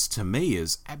 This, to me,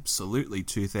 is absolutely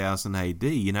 2000 AD.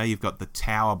 You know, you've got the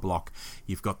tower block,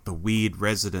 you've got the weird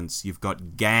residents, you've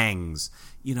got gangs,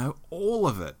 you know, all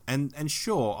of it. And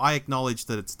sure, I acknowledge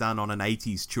that it's done on an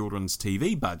 80s children's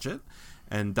TV budget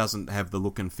and doesn't have the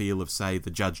look and feel of, say,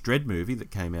 the Judge Dredd movie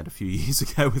that came out a few years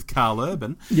ago with Carl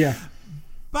Urban. Yeah.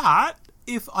 But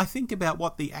if I think about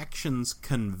what the action's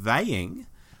conveying,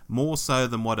 more so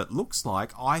than what it looks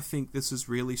like, I think this is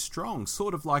really strong.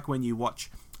 Sort of like when you watch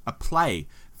a play,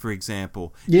 for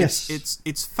example. Yes.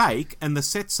 It's fake and the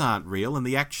sets aren't real and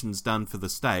the action's done for the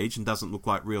stage and doesn't look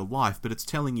like real life, but it's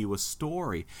telling you a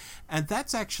story. And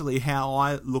that's actually how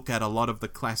I look at a lot of the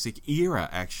classic era,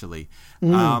 actually.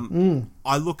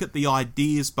 I look at the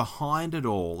ideas behind it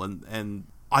all and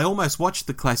I almost watch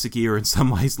the classic era in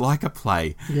some ways like a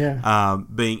play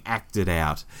being acted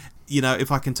out. You know,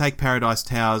 if I can take Paradise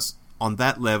Towers on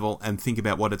that level and think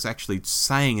about what it's actually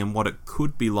saying and what it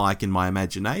could be like in my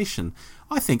imagination,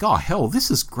 I think, oh, hell,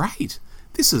 this is great.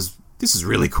 This is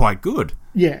really quite good.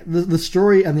 Yeah, the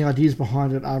story and the ideas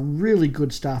behind it are really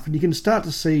good stuff. And you can start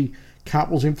to see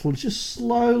Cartwell's influence just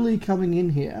slowly coming in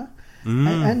here.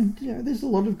 And you know, there's a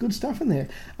lot of good stuff in there.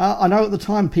 I know at the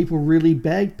time people really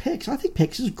bagged Pex. I think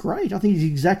Pex is great. I think he's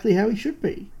exactly how he should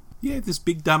be. Yeah, this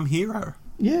big dumb hero.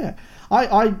 Yeah,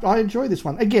 I enjoy this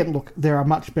one. Again, look, there are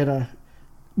much better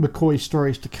McCoy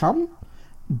stories to come,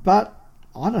 but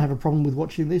I don't have a problem with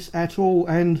watching this at all.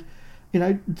 And, you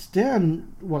know, it's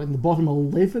down, in the bottom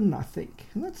 11, I think.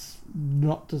 And that's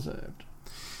not deserved.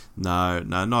 No,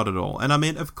 not at all. And I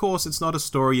mean, of course, it's not a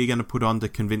story you're going to put on to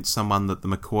convince someone that the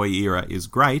McCoy era is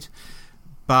great.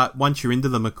 But once you're into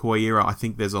the McCoy era, I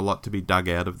think there's a lot to be dug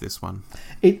out of this one.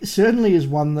 It certainly is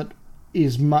one that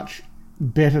is much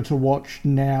better to watch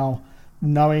now,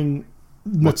 knowing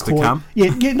what's McCoy. To come.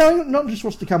 Yeah, no, not just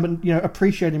what's to come, but you know,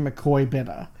 appreciating McCoy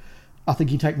better. I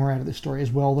think you take more out of this story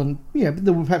as well than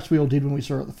perhaps we all did when we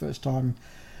saw it the first time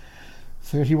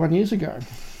 31 years ago.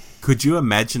 Could you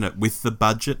imagine it with the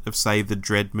budget of, say, the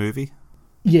Dredd movie?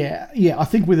 Yeah. I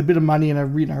think with a bit of money and a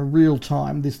real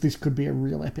time, this could be a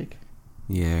real epic.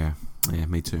 Yeah,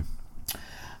 me too.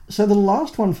 So the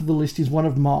last one for the list is one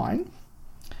of mine.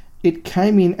 It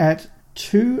came in at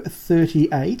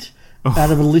 238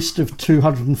 out of a list of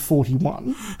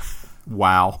 241.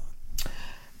 Wow.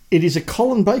 It is a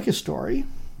Colin Baker story.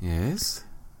 Yes.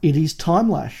 It is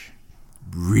Timelash.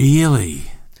 Really?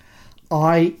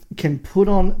 I can put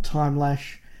on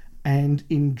Timelash and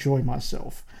enjoy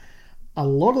myself. A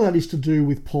lot of that is to do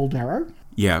with Paul Darrow.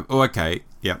 Yeah, okay,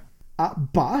 yeah.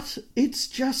 But it's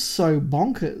just so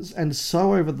bonkers and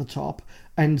so over the top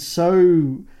and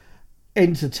so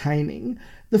entertaining.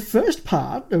 The first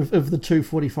part of the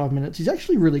 245 minutes is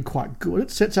actually really quite good. It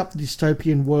sets up the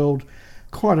dystopian world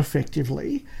quite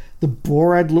effectively. The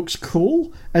Borad looks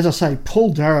cool. As I say,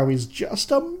 Paul Darrow is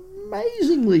just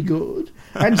amazingly good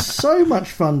and so much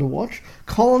fun to watch.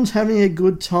 Colin's having a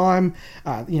good time.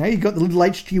 You've got the little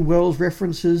H.G. Wells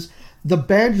references. The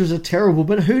banjos are terrible,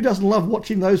 but who doesn't love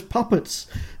watching those puppets?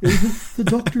 The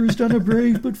Doctor has done a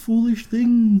brave but foolish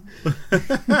thing.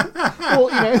 Well,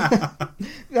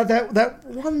 that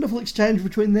wonderful exchange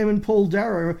between them and Paul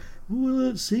Darrow. Well,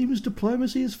 it seems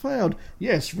diplomacy has failed.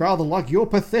 Yes, rather like your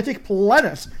pathetic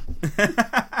planet.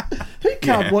 Who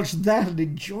can't watch that and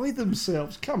enjoy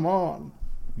themselves? Come on.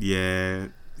 Yeah.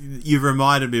 You've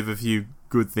reminded me of a few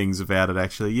good things about it,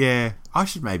 actually. Yeah, I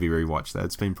should maybe rewatch that.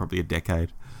 It's been probably a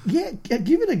decade. Yeah,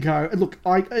 give it a go. Look,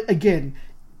 again,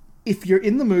 if you're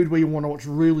in the mood where you want to watch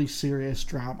really serious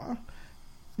drama,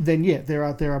 then yeah, there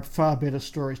are far better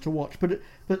stories to watch. But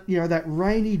that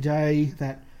rainy day,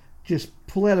 that just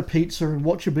pull out a pizza and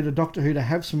watch a bit of Doctor Who to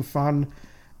have some fun,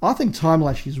 I think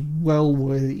Timelash is well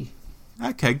worthy.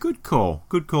 Okay, good call.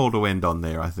 Good call to end on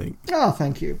there, I think. Oh,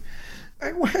 thank you.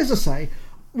 As I say,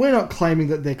 we're not claiming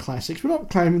that they're classics. We're not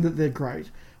claiming that they're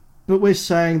great. But we're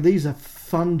saying these are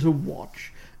fun to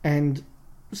watch. And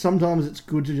sometimes it's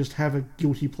good to just have a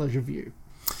guilty pleasure view.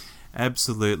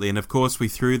 Absolutely. And of course, we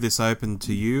threw this open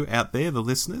to you out there, the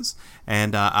listeners,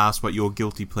 and asked what your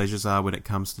guilty pleasures are when it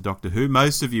comes to Doctor Who.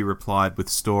 Most of you replied with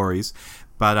stories.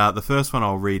 But the first one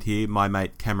I'll read here, my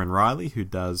mate Cameron Riley, who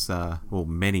does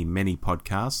many, many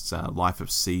podcasts. Life of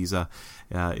Caesar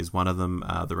is one of them.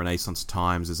 The Renaissance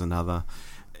Times is another.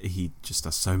 He just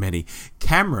does so many.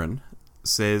 Cameron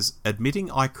says,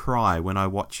 admitting I cry when I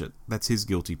watch it. That's his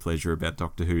guilty pleasure about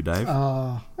Doctor Who, Dave.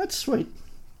 Oh, that's sweet.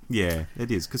 Yeah,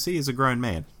 it is, because he is a grown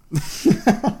man.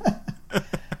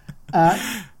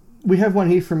 We have one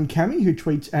here from Cami, who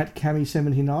tweets at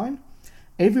Cami79.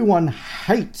 Everyone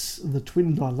hates the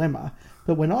twin dilemma,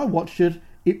 but when I watched it,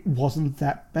 it wasn't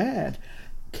that bad.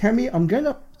 Cammy, I'm going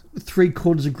to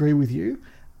 3/4 agree with you.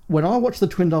 When I watch The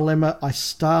Twin Dilemma, I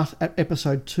start at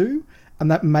episode 2,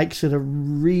 and that makes it a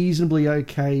reasonably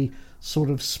okay sort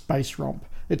of space romp.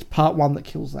 It's part 1 that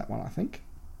kills that one, I think.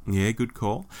 Yeah, good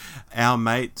call. Our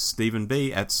mate Stephen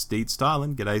B at Steed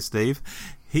Stylen, g'day Steve,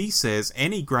 he says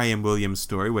any Graham Williams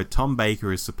story where Tom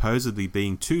Baker is supposedly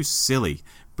being too silly.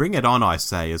 Bring it on, I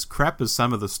say. As crap as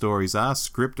some of the stories are,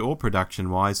 script or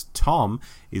production-wise, Tom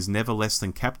is never less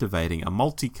than captivating. A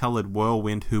multicoloured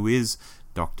whirlwind who is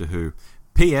Doctor Who.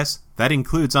 P.S. That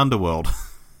includes Underworld.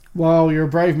 Well, you're a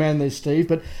brave man there, Steve,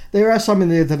 but there are some in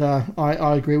there that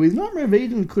I agree with. Nightmare of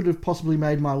Eden could have possibly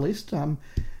made my list.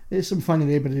 There's some fun in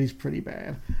there, but it is pretty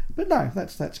bad. But no,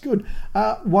 that's good.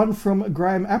 One from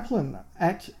Graham Applin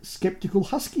at Skeptical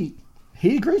Husky.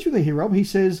 He agrees with me here, Rob. He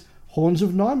says, Horns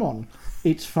of Nymon.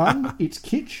 It's fun, it's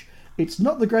kitsch, it's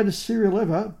not the greatest serial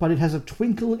ever, but it has a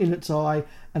twinkle in its eye,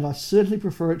 and I certainly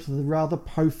prefer it to the rather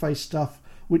po-faced stuff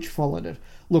which followed it.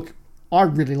 Look, I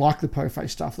really like the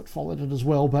po-faced stuff that followed it as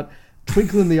well, but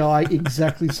twinkle in the eye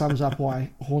exactly sums up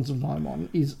why Horns of Nymon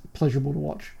is pleasurable to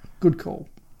watch. Good call.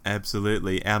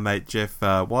 Absolutely. Our mate Jeff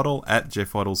Waddle at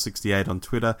JeffWaddle68 on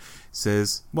Twitter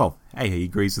says, well, hey, he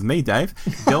agrees with me, Dave.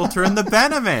 Delta and the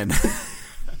Bannermen.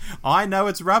 I know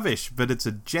it's rubbish, but it's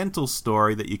a gentle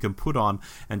story that you can put on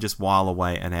and just while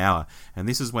away an hour. And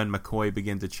this is when McCoy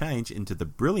began to change into the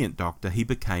brilliant Doctor he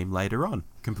became later on.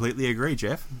 Completely agree,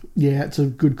 Jeff. Yeah, it's a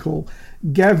good call.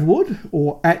 Gav Wood,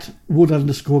 or at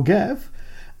Wood_Gav,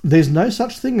 there's no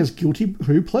such thing as guilty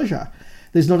Who pleasure.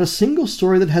 There's not a single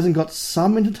story that hasn't got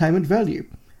some entertainment value,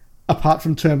 apart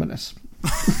from Terminus.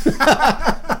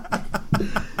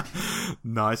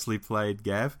 Nicely played,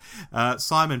 Gav.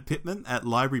 Simon Pittman at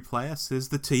Library Player says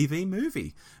the TV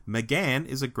movie. McGann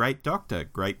is a great Doctor,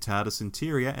 great TARDIS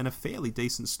interior, and a fairly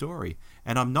decent story.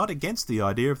 And I'm not against the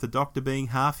idea of the Doctor being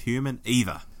half human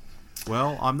either.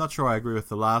 Well, I'm not sure I agree with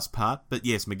the last part, but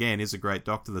yes, McGann is a great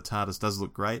Doctor. The TARDIS does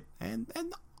look great, and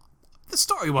the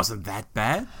story wasn't that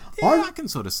bad. Yeah, I can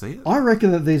sort of see it. I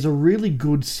reckon that there's a really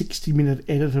good 60-minute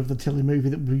edit of the telemovie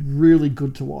that would be really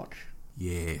good to watch.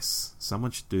 Yes,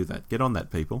 someone should do that. Get on that,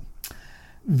 people.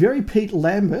 Very Pete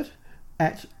Lambert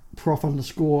at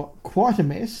Prof_Quite a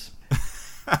Mess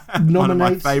one of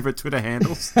my favourite Twitter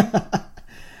handles.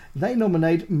 They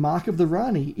nominate Mark of the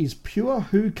Rani is pure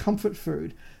Who comfort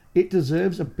food. It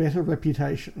deserves a better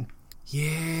reputation.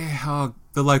 Yeah,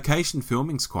 the location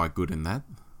filming's quite good in that.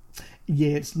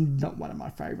 Yeah, it's not one of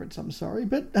my favourites, I'm sorry.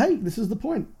 But hey, this is the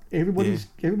point.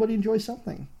 Everybody enjoys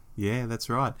something. Yeah, that's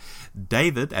right.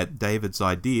 David at David's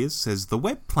Ideas says The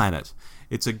Web Planet.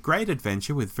 It's a great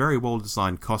adventure with very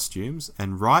well-designed costumes,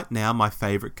 and right now my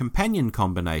favourite companion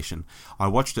combination. I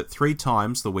watched it 3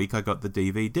 times the week I got the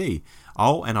DVD.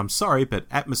 Oh, and I'm sorry, but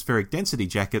atmospheric density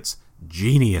jackets,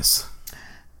 genius.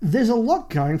 There's a lot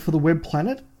going for The Web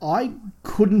Planet. I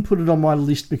couldn't put it on my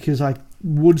list because I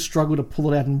would struggle to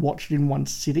pull it out and watch it in one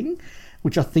sitting,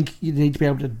 which I think you need to be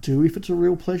able to do if it's a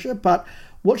real pleasure, but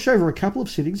watched over a couple of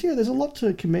sittings, yeah, there's a lot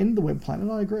to commend The Web Planet,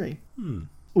 I agree.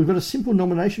 We've got a simple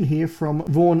nomination here from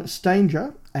Vaughan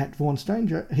Stanger, at Vaughan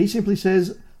Stanger. He simply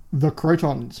says, The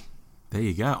Crotons. There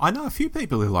you go. I know a few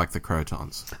people who like The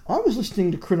Crotons. I was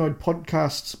listening to Crinoid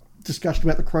Podcast's discussion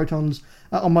about The Crotons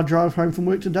on my drive home from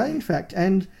work today, in fact,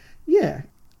 and yeah,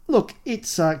 look,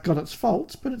 it's got its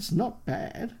faults, but it's not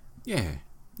bad. Yeah,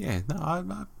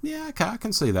 okay, I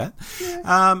can see that.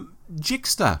 Yeah.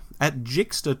 Jixter at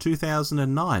Jixter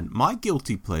 2009. My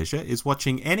guilty pleasure is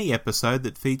watching any episode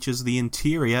that features the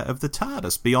interior of the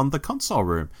TARDIS beyond the console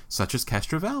room, such as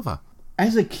Castrovalva.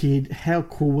 As a kid, how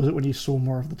cool was it when you saw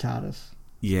more of the TARDIS?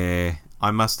 Yeah,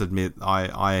 I must admit,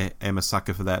 I am a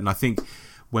sucker for that, and I think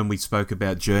when we spoke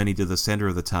about Journey to the Centre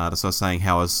of the TARDIS, I was saying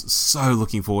how I was so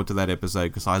looking forward to that episode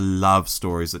because I love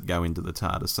stories that go into the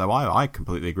TARDIS. So I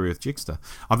completely agree with Jixter.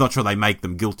 I'm not sure they make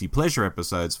them guilty pleasure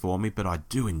episodes for me, but I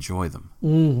do enjoy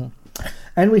them.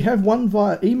 And we have one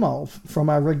via email from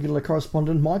our regular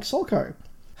correspondent, Mike Solko.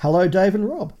 Hello, Dave and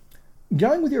Rob.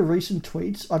 Going with your recent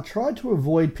tweets, I tried to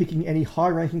avoid picking any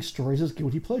high-ranking stories as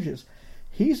guilty pleasures.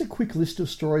 Here's a quick list of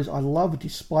stories I love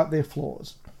despite their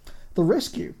flaws. The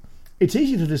Rescue. It's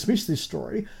easy to dismiss this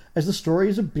story, as the story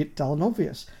is a bit dull and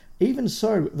obvious. Even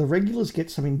so, the regulars get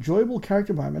some enjoyable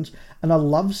character moments, and I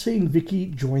love seeing Vicky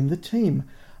join the team.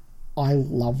 I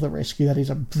love The Rescue. That is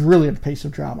a brilliant piece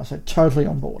of drama, so totally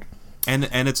on board. And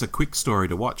it's a quick story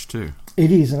to watch too.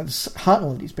 It is, and it's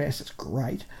Hartnell at his best. It's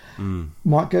great.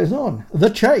 Mike goes on.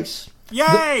 The Chase.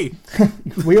 Yay!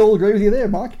 We all agree with you there,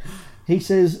 Mike. He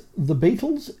says, The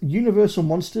Beatles, Universal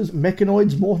Monsters,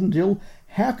 Mechanoids, Morton Dill.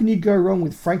 How can you go wrong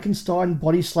with Frankenstein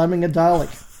body slamming a Dalek?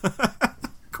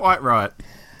 Quite right.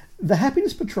 The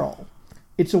Happiness Patrol.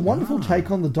 It's a wonderful take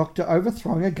on the Doctor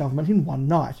overthrowing a government in one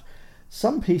night.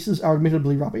 Some pieces are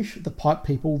admittedly rubbish, the pipe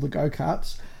people, the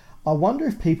go-karts. I wonder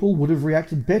if people would have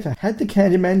reacted better had the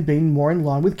Candyman been more in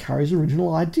line with Curry's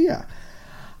original idea.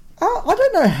 I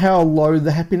don't know how low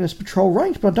the Happiness Patrol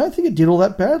ranked, but I don't think it did all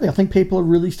that badly. I think people are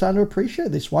really starting to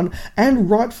appreciate this one, and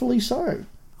rightfully so.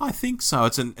 I think so.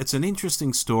 It's an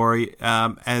interesting story.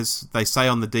 As they say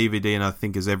on the DVD, and I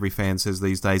think as every fan says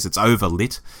these days, it's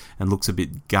overlit and looks a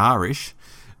bit garish.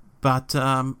 But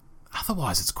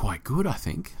otherwise, it's quite good, I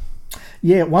think.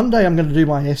 Yeah, one day I'm going to do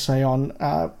my essay on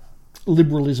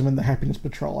liberalism and the Happiness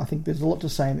Patrol. I think there's a lot to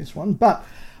say in this one. But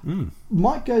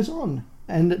Mike goes on,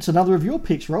 and it's another of your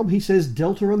picks, Rob. He says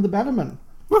Delta and the Bannerman.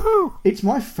 Woohoo! It's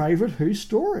my favourite Who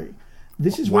story.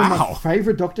 This is where my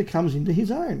favourite Doctor comes into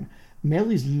his own.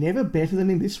 Mel is never better than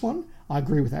in this one. I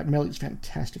agree with that. Mel is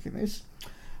fantastic in this.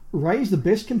 Ray's the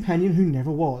best companion who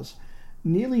never was.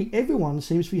 Nearly everyone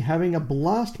seems to be having a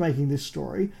blast making this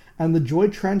story, and the joy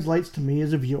translates to me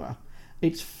as a viewer.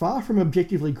 It's far from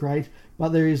objectively great, but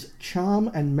there is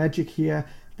charm and magic here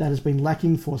that has been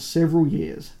lacking for several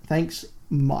years. Thanks,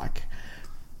 Mike.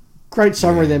 Great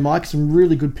summary there, Mike. Some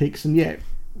really good picks, and yeah,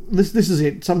 this is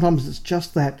it. Sometimes it's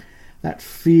just that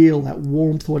feel, that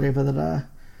warmth, whatever, that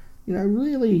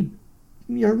really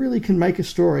can make a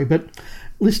story. But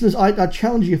listeners, I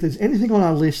challenge you, if there's anything on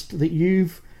our list that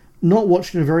you've not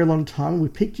watched in a very long time, we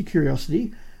piqued your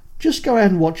curiosity, just go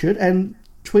out and watch it and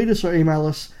tweet us or email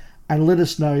us and let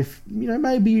us know if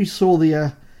maybe you saw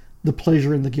the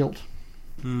pleasure in the guilt.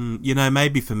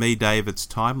 Maybe for me, Dave, it's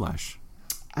Time Lash.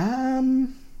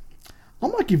 I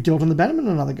might give Delta and the Bannerman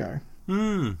another go.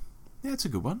 Yeah, that's a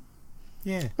good one.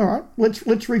 Yeah. All right, let's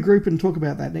regroup and talk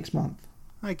about that next month.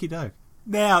 Okie doke.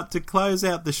 Now, to close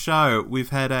out the show, we've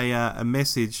had a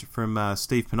message from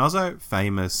Steve Pinozzo,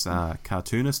 famous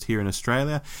cartoonist here in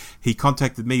Australia. He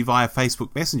contacted me via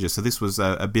Facebook Messenger, so this was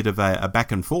a bit of a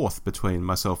back and forth between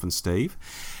myself and Steve.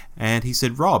 And he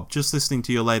said, Rob, just listening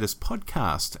to your latest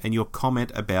podcast and your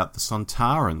comment about the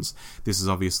Sontarans. This is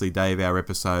obviously, Dave, our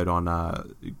episode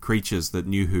on creatures that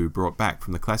New Who brought back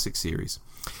from the classic series.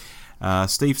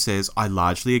 Steve says, I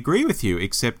largely agree with you,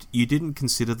 except you didn't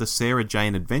consider the Sarah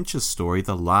Jane Adventures story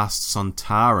The Last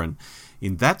Sontaran.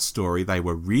 In that story, they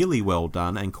were really well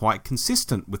done and quite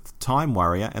consistent with the Time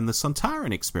Warrior and the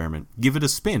Sontaran experiment. Give it a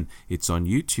spin. It's on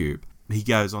YouTube. He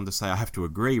goes on to say, I have to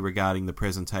agree regarding the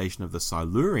presentation of the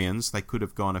Silurians. They could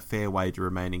have gone a fair way to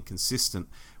remaining consistent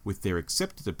with their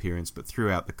accepted appearance, but threw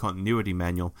out the continuity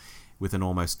manual with an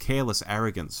almost careless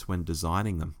arrogance when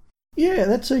designing them. Yeah,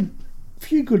 that's a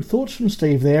few good thoughts from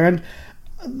Steve there. And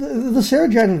the Sarah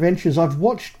Jane Adventures, I've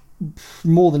watched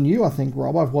more than you, I think,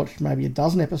 Rob. I've watched maybe a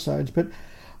dozen episodes, but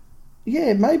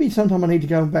yeah, maybe sometime I need to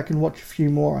go back and watch a few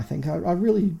more. I think I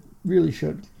really, really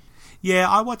should. Yeah,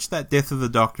 I watched that Death of the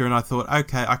Doctor and I thought,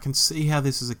 okay, I can see how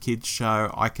this is a kid's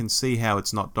show. I can see how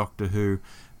it's not Doctor Who,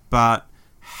 but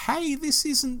hey, this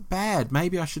isn't bad.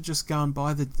 Maybe I should just go and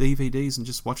buy the DVDs and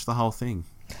just watch the whole thing.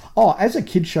 Oh, as a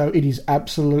kid's show, it is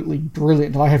absolutely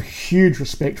brilliant. I have huge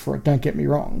respect for it, don't get me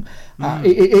wrong.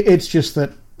 It's just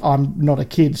that I'm not a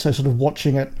kid, so sort of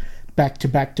watching it back to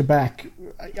back to back,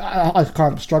 I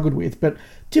kind of struggled with. But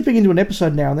tipping into an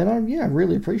episode now and then, I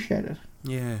really appreciate it.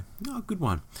 Yeah, good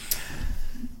one.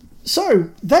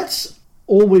 So, that's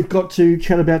all we've got to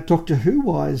chat about Doctor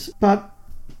Who-wise. But,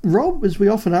 Rob, as we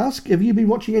often ask, have you been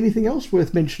watching anything else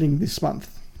worth mentioning this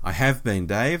month? I have been,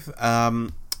 Dave.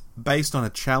 Based on a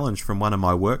challenge from one of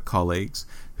my work colleagues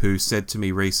who said to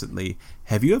me recently,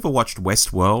 have you ever watched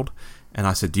Westworld? And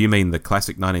I said, do you mean the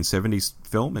classic 1970s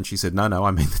film? And she said, no,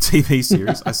 I mean the TV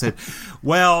series. I said,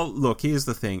 well, look, here's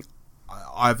the thing.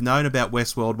 I've known about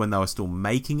Westworld when they were still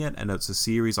making it, and it's a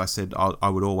series I said I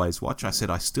would always watch. I said,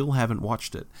 I still haven't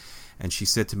watched it. And she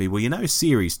said to me, well,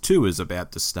 Series 2 is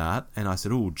about to start. And I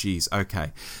said, oh, geez,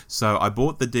 okay. So I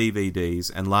bought the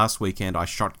DVDs, and last weekend I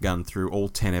shotgunned through all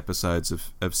 10 episodes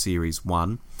of Series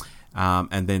 1,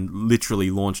 and then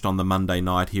literally launched on the Monday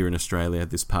night here in Australia,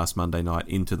 this past Monday night,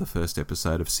 into the first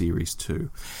episode of Series 2.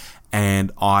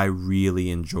 And I really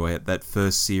enjoy it. That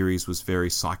first series was very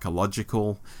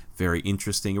psychological, very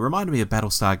interesting. It reminded me of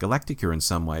Battlestar Galactica in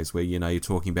some ways, where, you're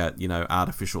talking about,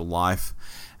 artificial life,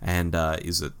 and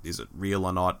is it real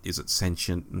or not? Is it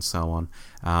sentient, and so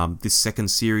on. This second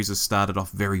series has started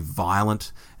off very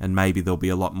violent, and maybe there'll be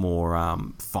a lot more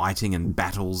fighting and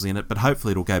battles in it, but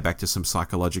hopefully it'll go back to some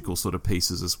psychological sort of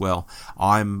pieces as well.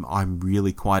 I'm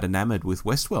really quite enamoured with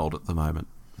Westworld at the moment.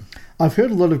 I've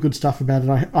heard a lot of good stuff about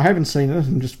it. I haven't seen it,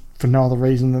 and just for no other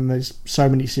reason than there's so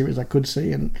many series I could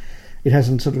see, and it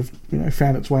hasn't sort of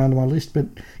found its way onto my list. But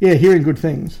yeah, hearing good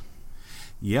things.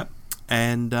 Yep.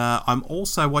 And I'm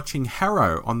also watching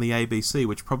Harrow on the ABC,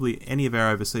 which probably any of our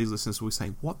overseas listeners will be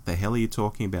saying, what the hell are you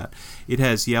talking about? It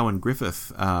has Ioan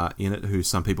Gruffudd in it, who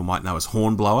some people might know as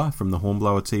Hornblower from the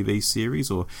Hornblower TV series,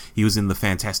 or he was in the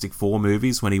Fantastic Four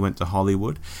movies when he went to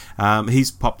Hollywood. He's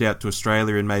popped out to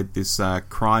Australia and made this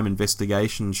crime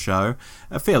investigation show,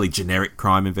 a fairly generic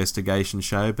crime investigation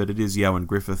show, but it is Ioan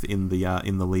Gruffudd in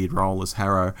the lead role as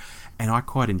Harrow. And I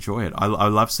quite enjoy it. I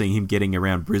love seeing him getting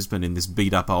around Brisbane in this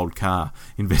beat-up old car,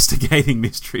 investigating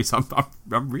mysteries.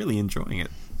 I'm really enjoying it.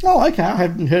 Oh, okay. I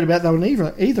hadn't heard about that one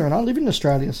either, and I live in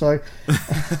Australia, so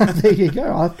there you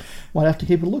go. I might have to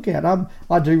keep a lookout.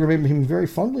 I do remember him very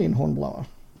fondly in Hornblower.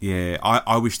 Yeah,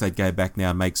 I wish they'd go back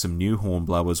now and make some new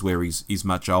Hornblowers where he's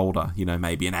much older,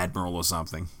 maybe an admiral or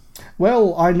something.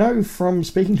 Well, I know from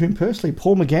speaking to him personally,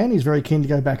 Paul McGann is very keen to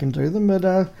go back and do them,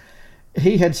 but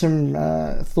he had some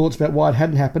thoughts about why it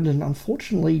hadn't happened, and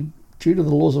unfortunately, due to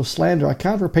the laws of slander, I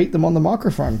can't repeat them on the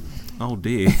microphone. Oh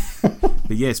dear.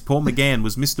 But yes, Paul McGann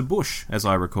was Mr. Bush, as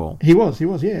I recall. He was,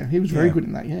 yeah. He was very good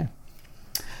in that, yeah.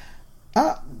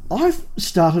 I've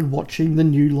started watching the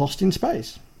new Lost in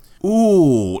Space.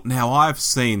 Ooh, now I've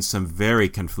seen some very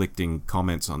conflicting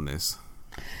comments on this.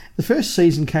 The first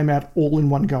season came out all in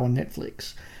one go on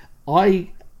Netflix. I,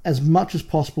 as much as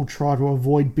possible, try to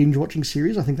avoid binge-watching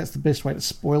series. I think that's the best way to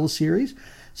spoil a series.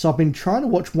 So I've been trying to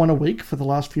watch one a week for the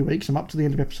last few weeks. I'm up to the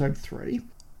end of episode 3.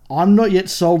 I'm not yet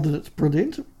sold that it's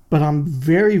brilliant, but I'm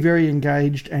very, very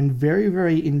engaged and very,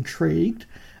 very intrigued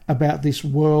about this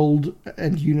world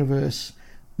and universe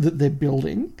that they're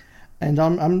building. And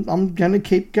I'm going to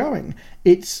keep going.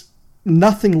 It's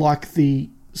nothing like the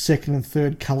second and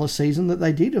third colour season that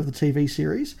they did of the TV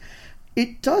series.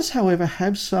 It does, however,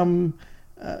 have something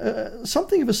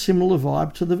of a similar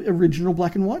vibe to the original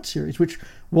black and white series, which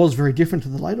was very different to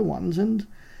the later ones. And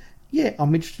yeah,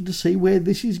 I'm interested to see where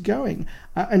this is going.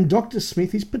 And Dr.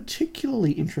 Smith is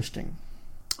particularly interesting.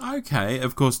 Okay,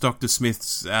 of course, Dr.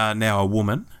 Smith's now a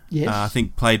woman. Yes. I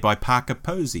think played by Parker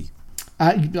Posey.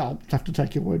 I'll have to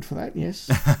take your word for that, yes.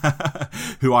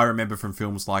 Who I remember from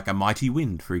films like A Mighty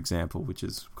Wind, for example, which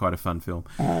is quite a fun film.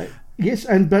 Yes,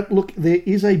 but look, there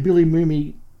is a Billy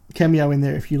Mooney cameo in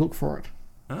there if you look for it.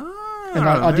 And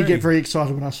I did get very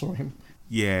excited when I saw him.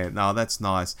 Yeah, no, that's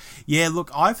nice. Yeah,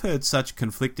 look, I've heard such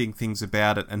conflicting things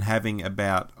about it, and having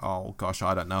about,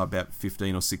 about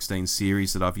 15 or 16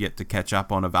 series that I've yet to catch up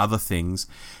on of other things.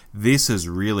 This has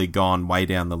really gone way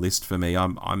down the list for me.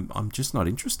 I'm just not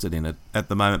interested in it at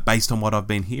the moment, based on what I've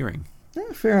been hearing.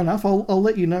 Yeah, fair enough. I'll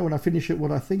let you know when I finish it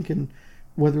what I think and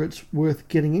whether it's worth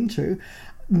getting into.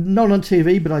 Not on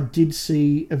TV, but I did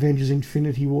see Avengers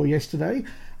Infinity War yesterday.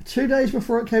 2 days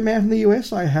before it came out in the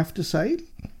US, I have to say.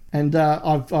 And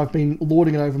I've been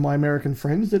lording it over my American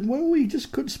friends that, well, we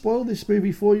just could spoil this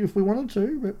movie for you if we wanted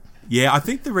to. But yeah, I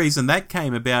think the reason that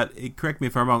came about, correct me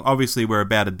if I'm wrong, obviously we're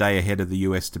about a day ahead of the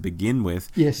US to begin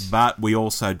with. Yes. But we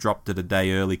also dropped it a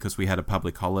day early because we had a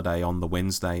public holiday on the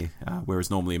Wednesday, whereas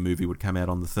normally a movie would come out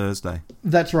on the Thursday.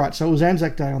 That's right. So it was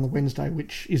Anzac Day on the Wednesday,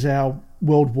 which is our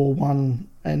World War I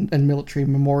and military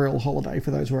memorial holiday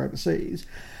for those who are overseas.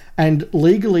 And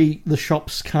legally, the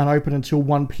shops can't open until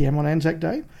 1 p.m. on Anzac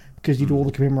Day because you do all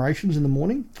the commemorations in the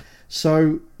morning.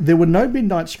 So there were no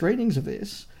midnight screenings of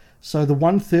this. So the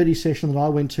 1:30 session that I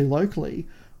went to locally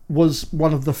was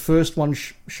one of the first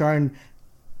ones shown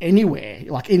anywhere,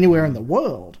 like anywhere in the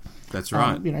world. That's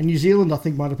right. New Zealand, I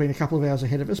think, might have been a couple of hours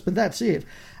ahead of us, but that's it.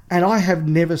 And I have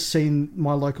never seen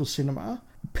my local cinema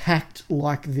packed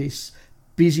like this,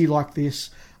 busy like this.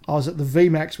 I was at the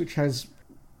VMAX, which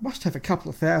must have a couple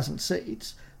of thousand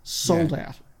seats, sold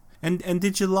out. And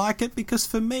did you like it? Because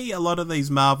for me, a lot of these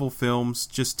Marvel films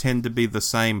just tend to be the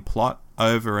same plot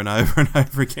over and over and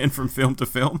over again from film to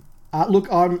film.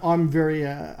 Look, I'm very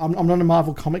I'm not a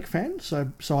Marvel comic fan,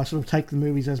 so I sort of take the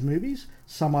movies as movies.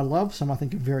 Some I love, some I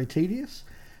think are very tedious.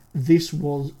 This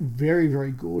was very,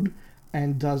 very good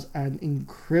and does an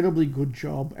incredibly good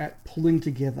job at pulling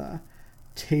together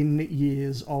 10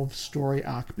 years of story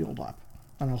arc build-up.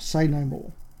 And I'll say no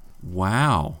more.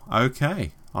 Wow.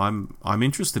 Okay. I'm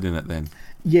interested in it then.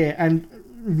 Yeah, and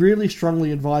really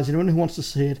strongly advise anyone who wants to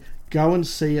see it, go and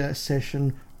see a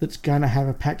session that's going to have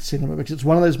a packed cinema, because it's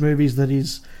one of those movies that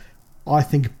is, I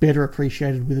think, better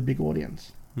appreciated with a big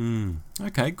audience.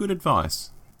 Okay, good advice.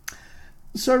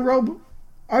 So, Rob,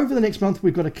 over the next month,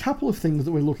 we've got a couple of things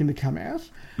that we're looking to come out.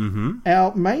 Mm-hmm.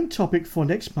 Our main topic for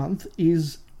next month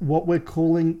is what we're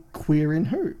calling Queer in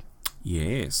Who.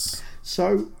 Yes.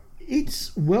 So,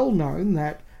 it's well known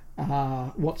that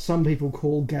what some people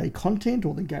call gay content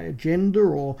or the gay agenda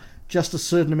or just a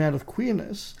certain amount of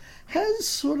queerness has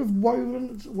sort of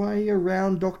woven its way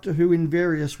around Doctor Who in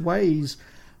various ways,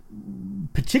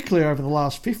 particularly over the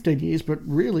last 15 years, but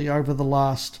really over the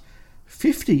last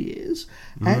 50 years.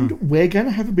 And we're going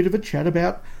to have a bit of a chat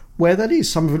about where that is.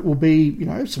 Some of it will be,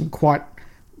 some quite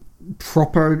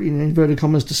proper, in inverted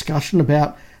commas, discussion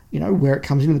about, where it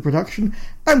comes into the production.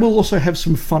 And we'll also have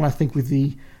some fun, I think, with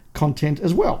the content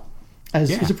as well,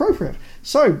 as is appropriate.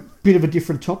 So, bit of a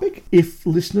different topic. If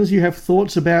listeners, you have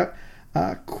thoughts about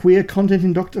queer content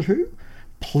in Doctor Who,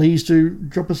 please do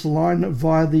drop us a line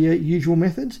via the usual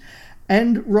methods.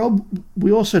 And Rob,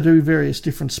 we also do various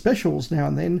different specials now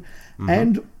and then,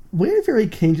 and we're very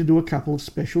keen to do a couple of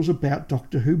specials about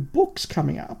Doctor Who books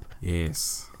coming up.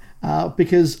 Yes.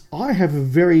 Because I have a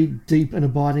very deep and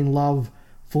abiding love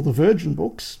for the Virgin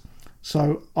books,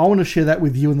 so I want to share that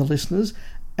with you and the listeners.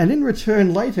 And in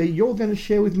return, later, you're going to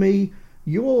share with me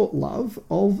your love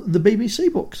of the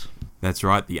BBC books. That's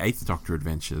right, the Eighth Doctor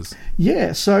Adventures.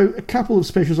 Yeah, so a couple of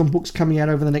specials on books coming out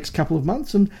over the next couple of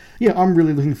months, and yeah, I'm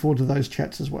really looking forward to those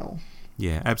chats as well.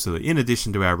 Yeah, absolutely. In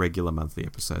addition to our regular monthly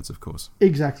episodes, of course.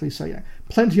 Exactly, so yeah,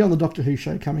 plenty on the Doctor Who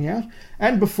show coming out,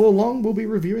 and before long we'll be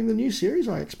reviewing the new series,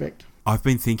 I expect. I've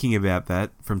been thinking about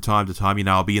that from time to time.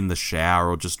 I'll be in the shower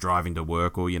or just driving to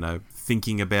work or,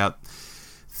 thinking about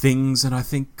things, and I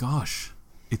think, gosh,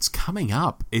 it's coming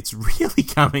up. It's really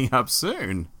coming up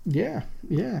soon. Yeah.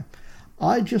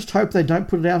 I just hope they don't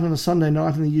put it out on a Sunday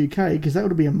night in the UK, because that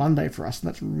would be a Monday for us, and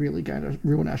that's really going to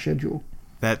ruin our schedule.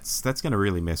 That's going to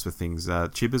really mess with things.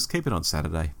 Chibbers, keep it on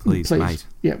Saturday, please, mate.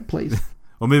 Yeah, please.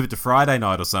 Or move it to Friday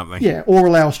night or something. Yeah, or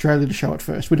allow Australia to show it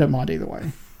first. We don't mind either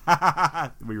way.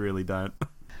 We really don't.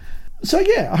 So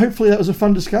yeah, hopefully that was a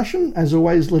fun discussion. As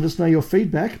always, let us know your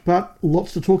feedback, but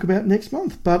lots to talk about next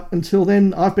month. But until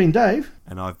then, I've been Dave.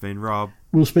 And I've been Rob.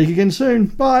 We'll speak again soon.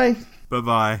 Bye.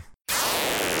 Bye-bye.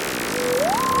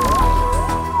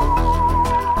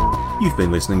 You've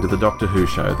been listening to The Doctor Who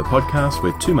Show, the podcast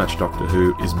where too much Doctor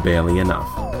Who is barely enough.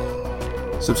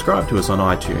 Subscribe to us on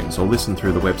iTunes or listen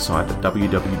through the website at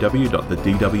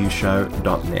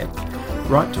www.thedwshow.net.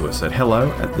 Write to us at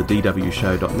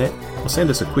hello@thedwshow.net or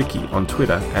send us a quickie on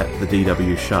Twitter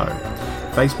 @thedwshow.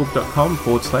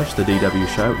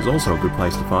 Facebook.com/thedwshow is also a good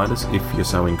place to find us if you're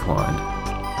so inclined.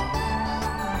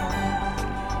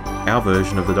 Our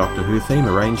version of the Doctor Who theme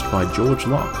arranged by George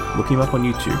Locke. Look him up on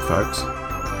YouTube, folks.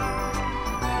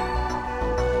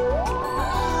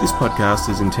 This podcast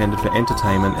is intended for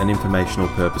entertainment and informational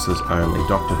purposes only.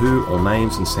 Doctor Who, all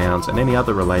names and sounds, and any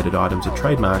other related items are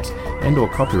trademarks and or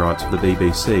copyrights of the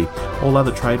BBC. All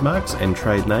other trademarks and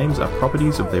trade names are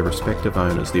properties of their respective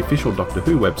owners. The official Doctor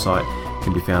Who website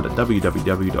can be found at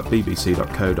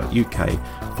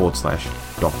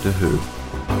www.bbc.co.uk/Doctor Who.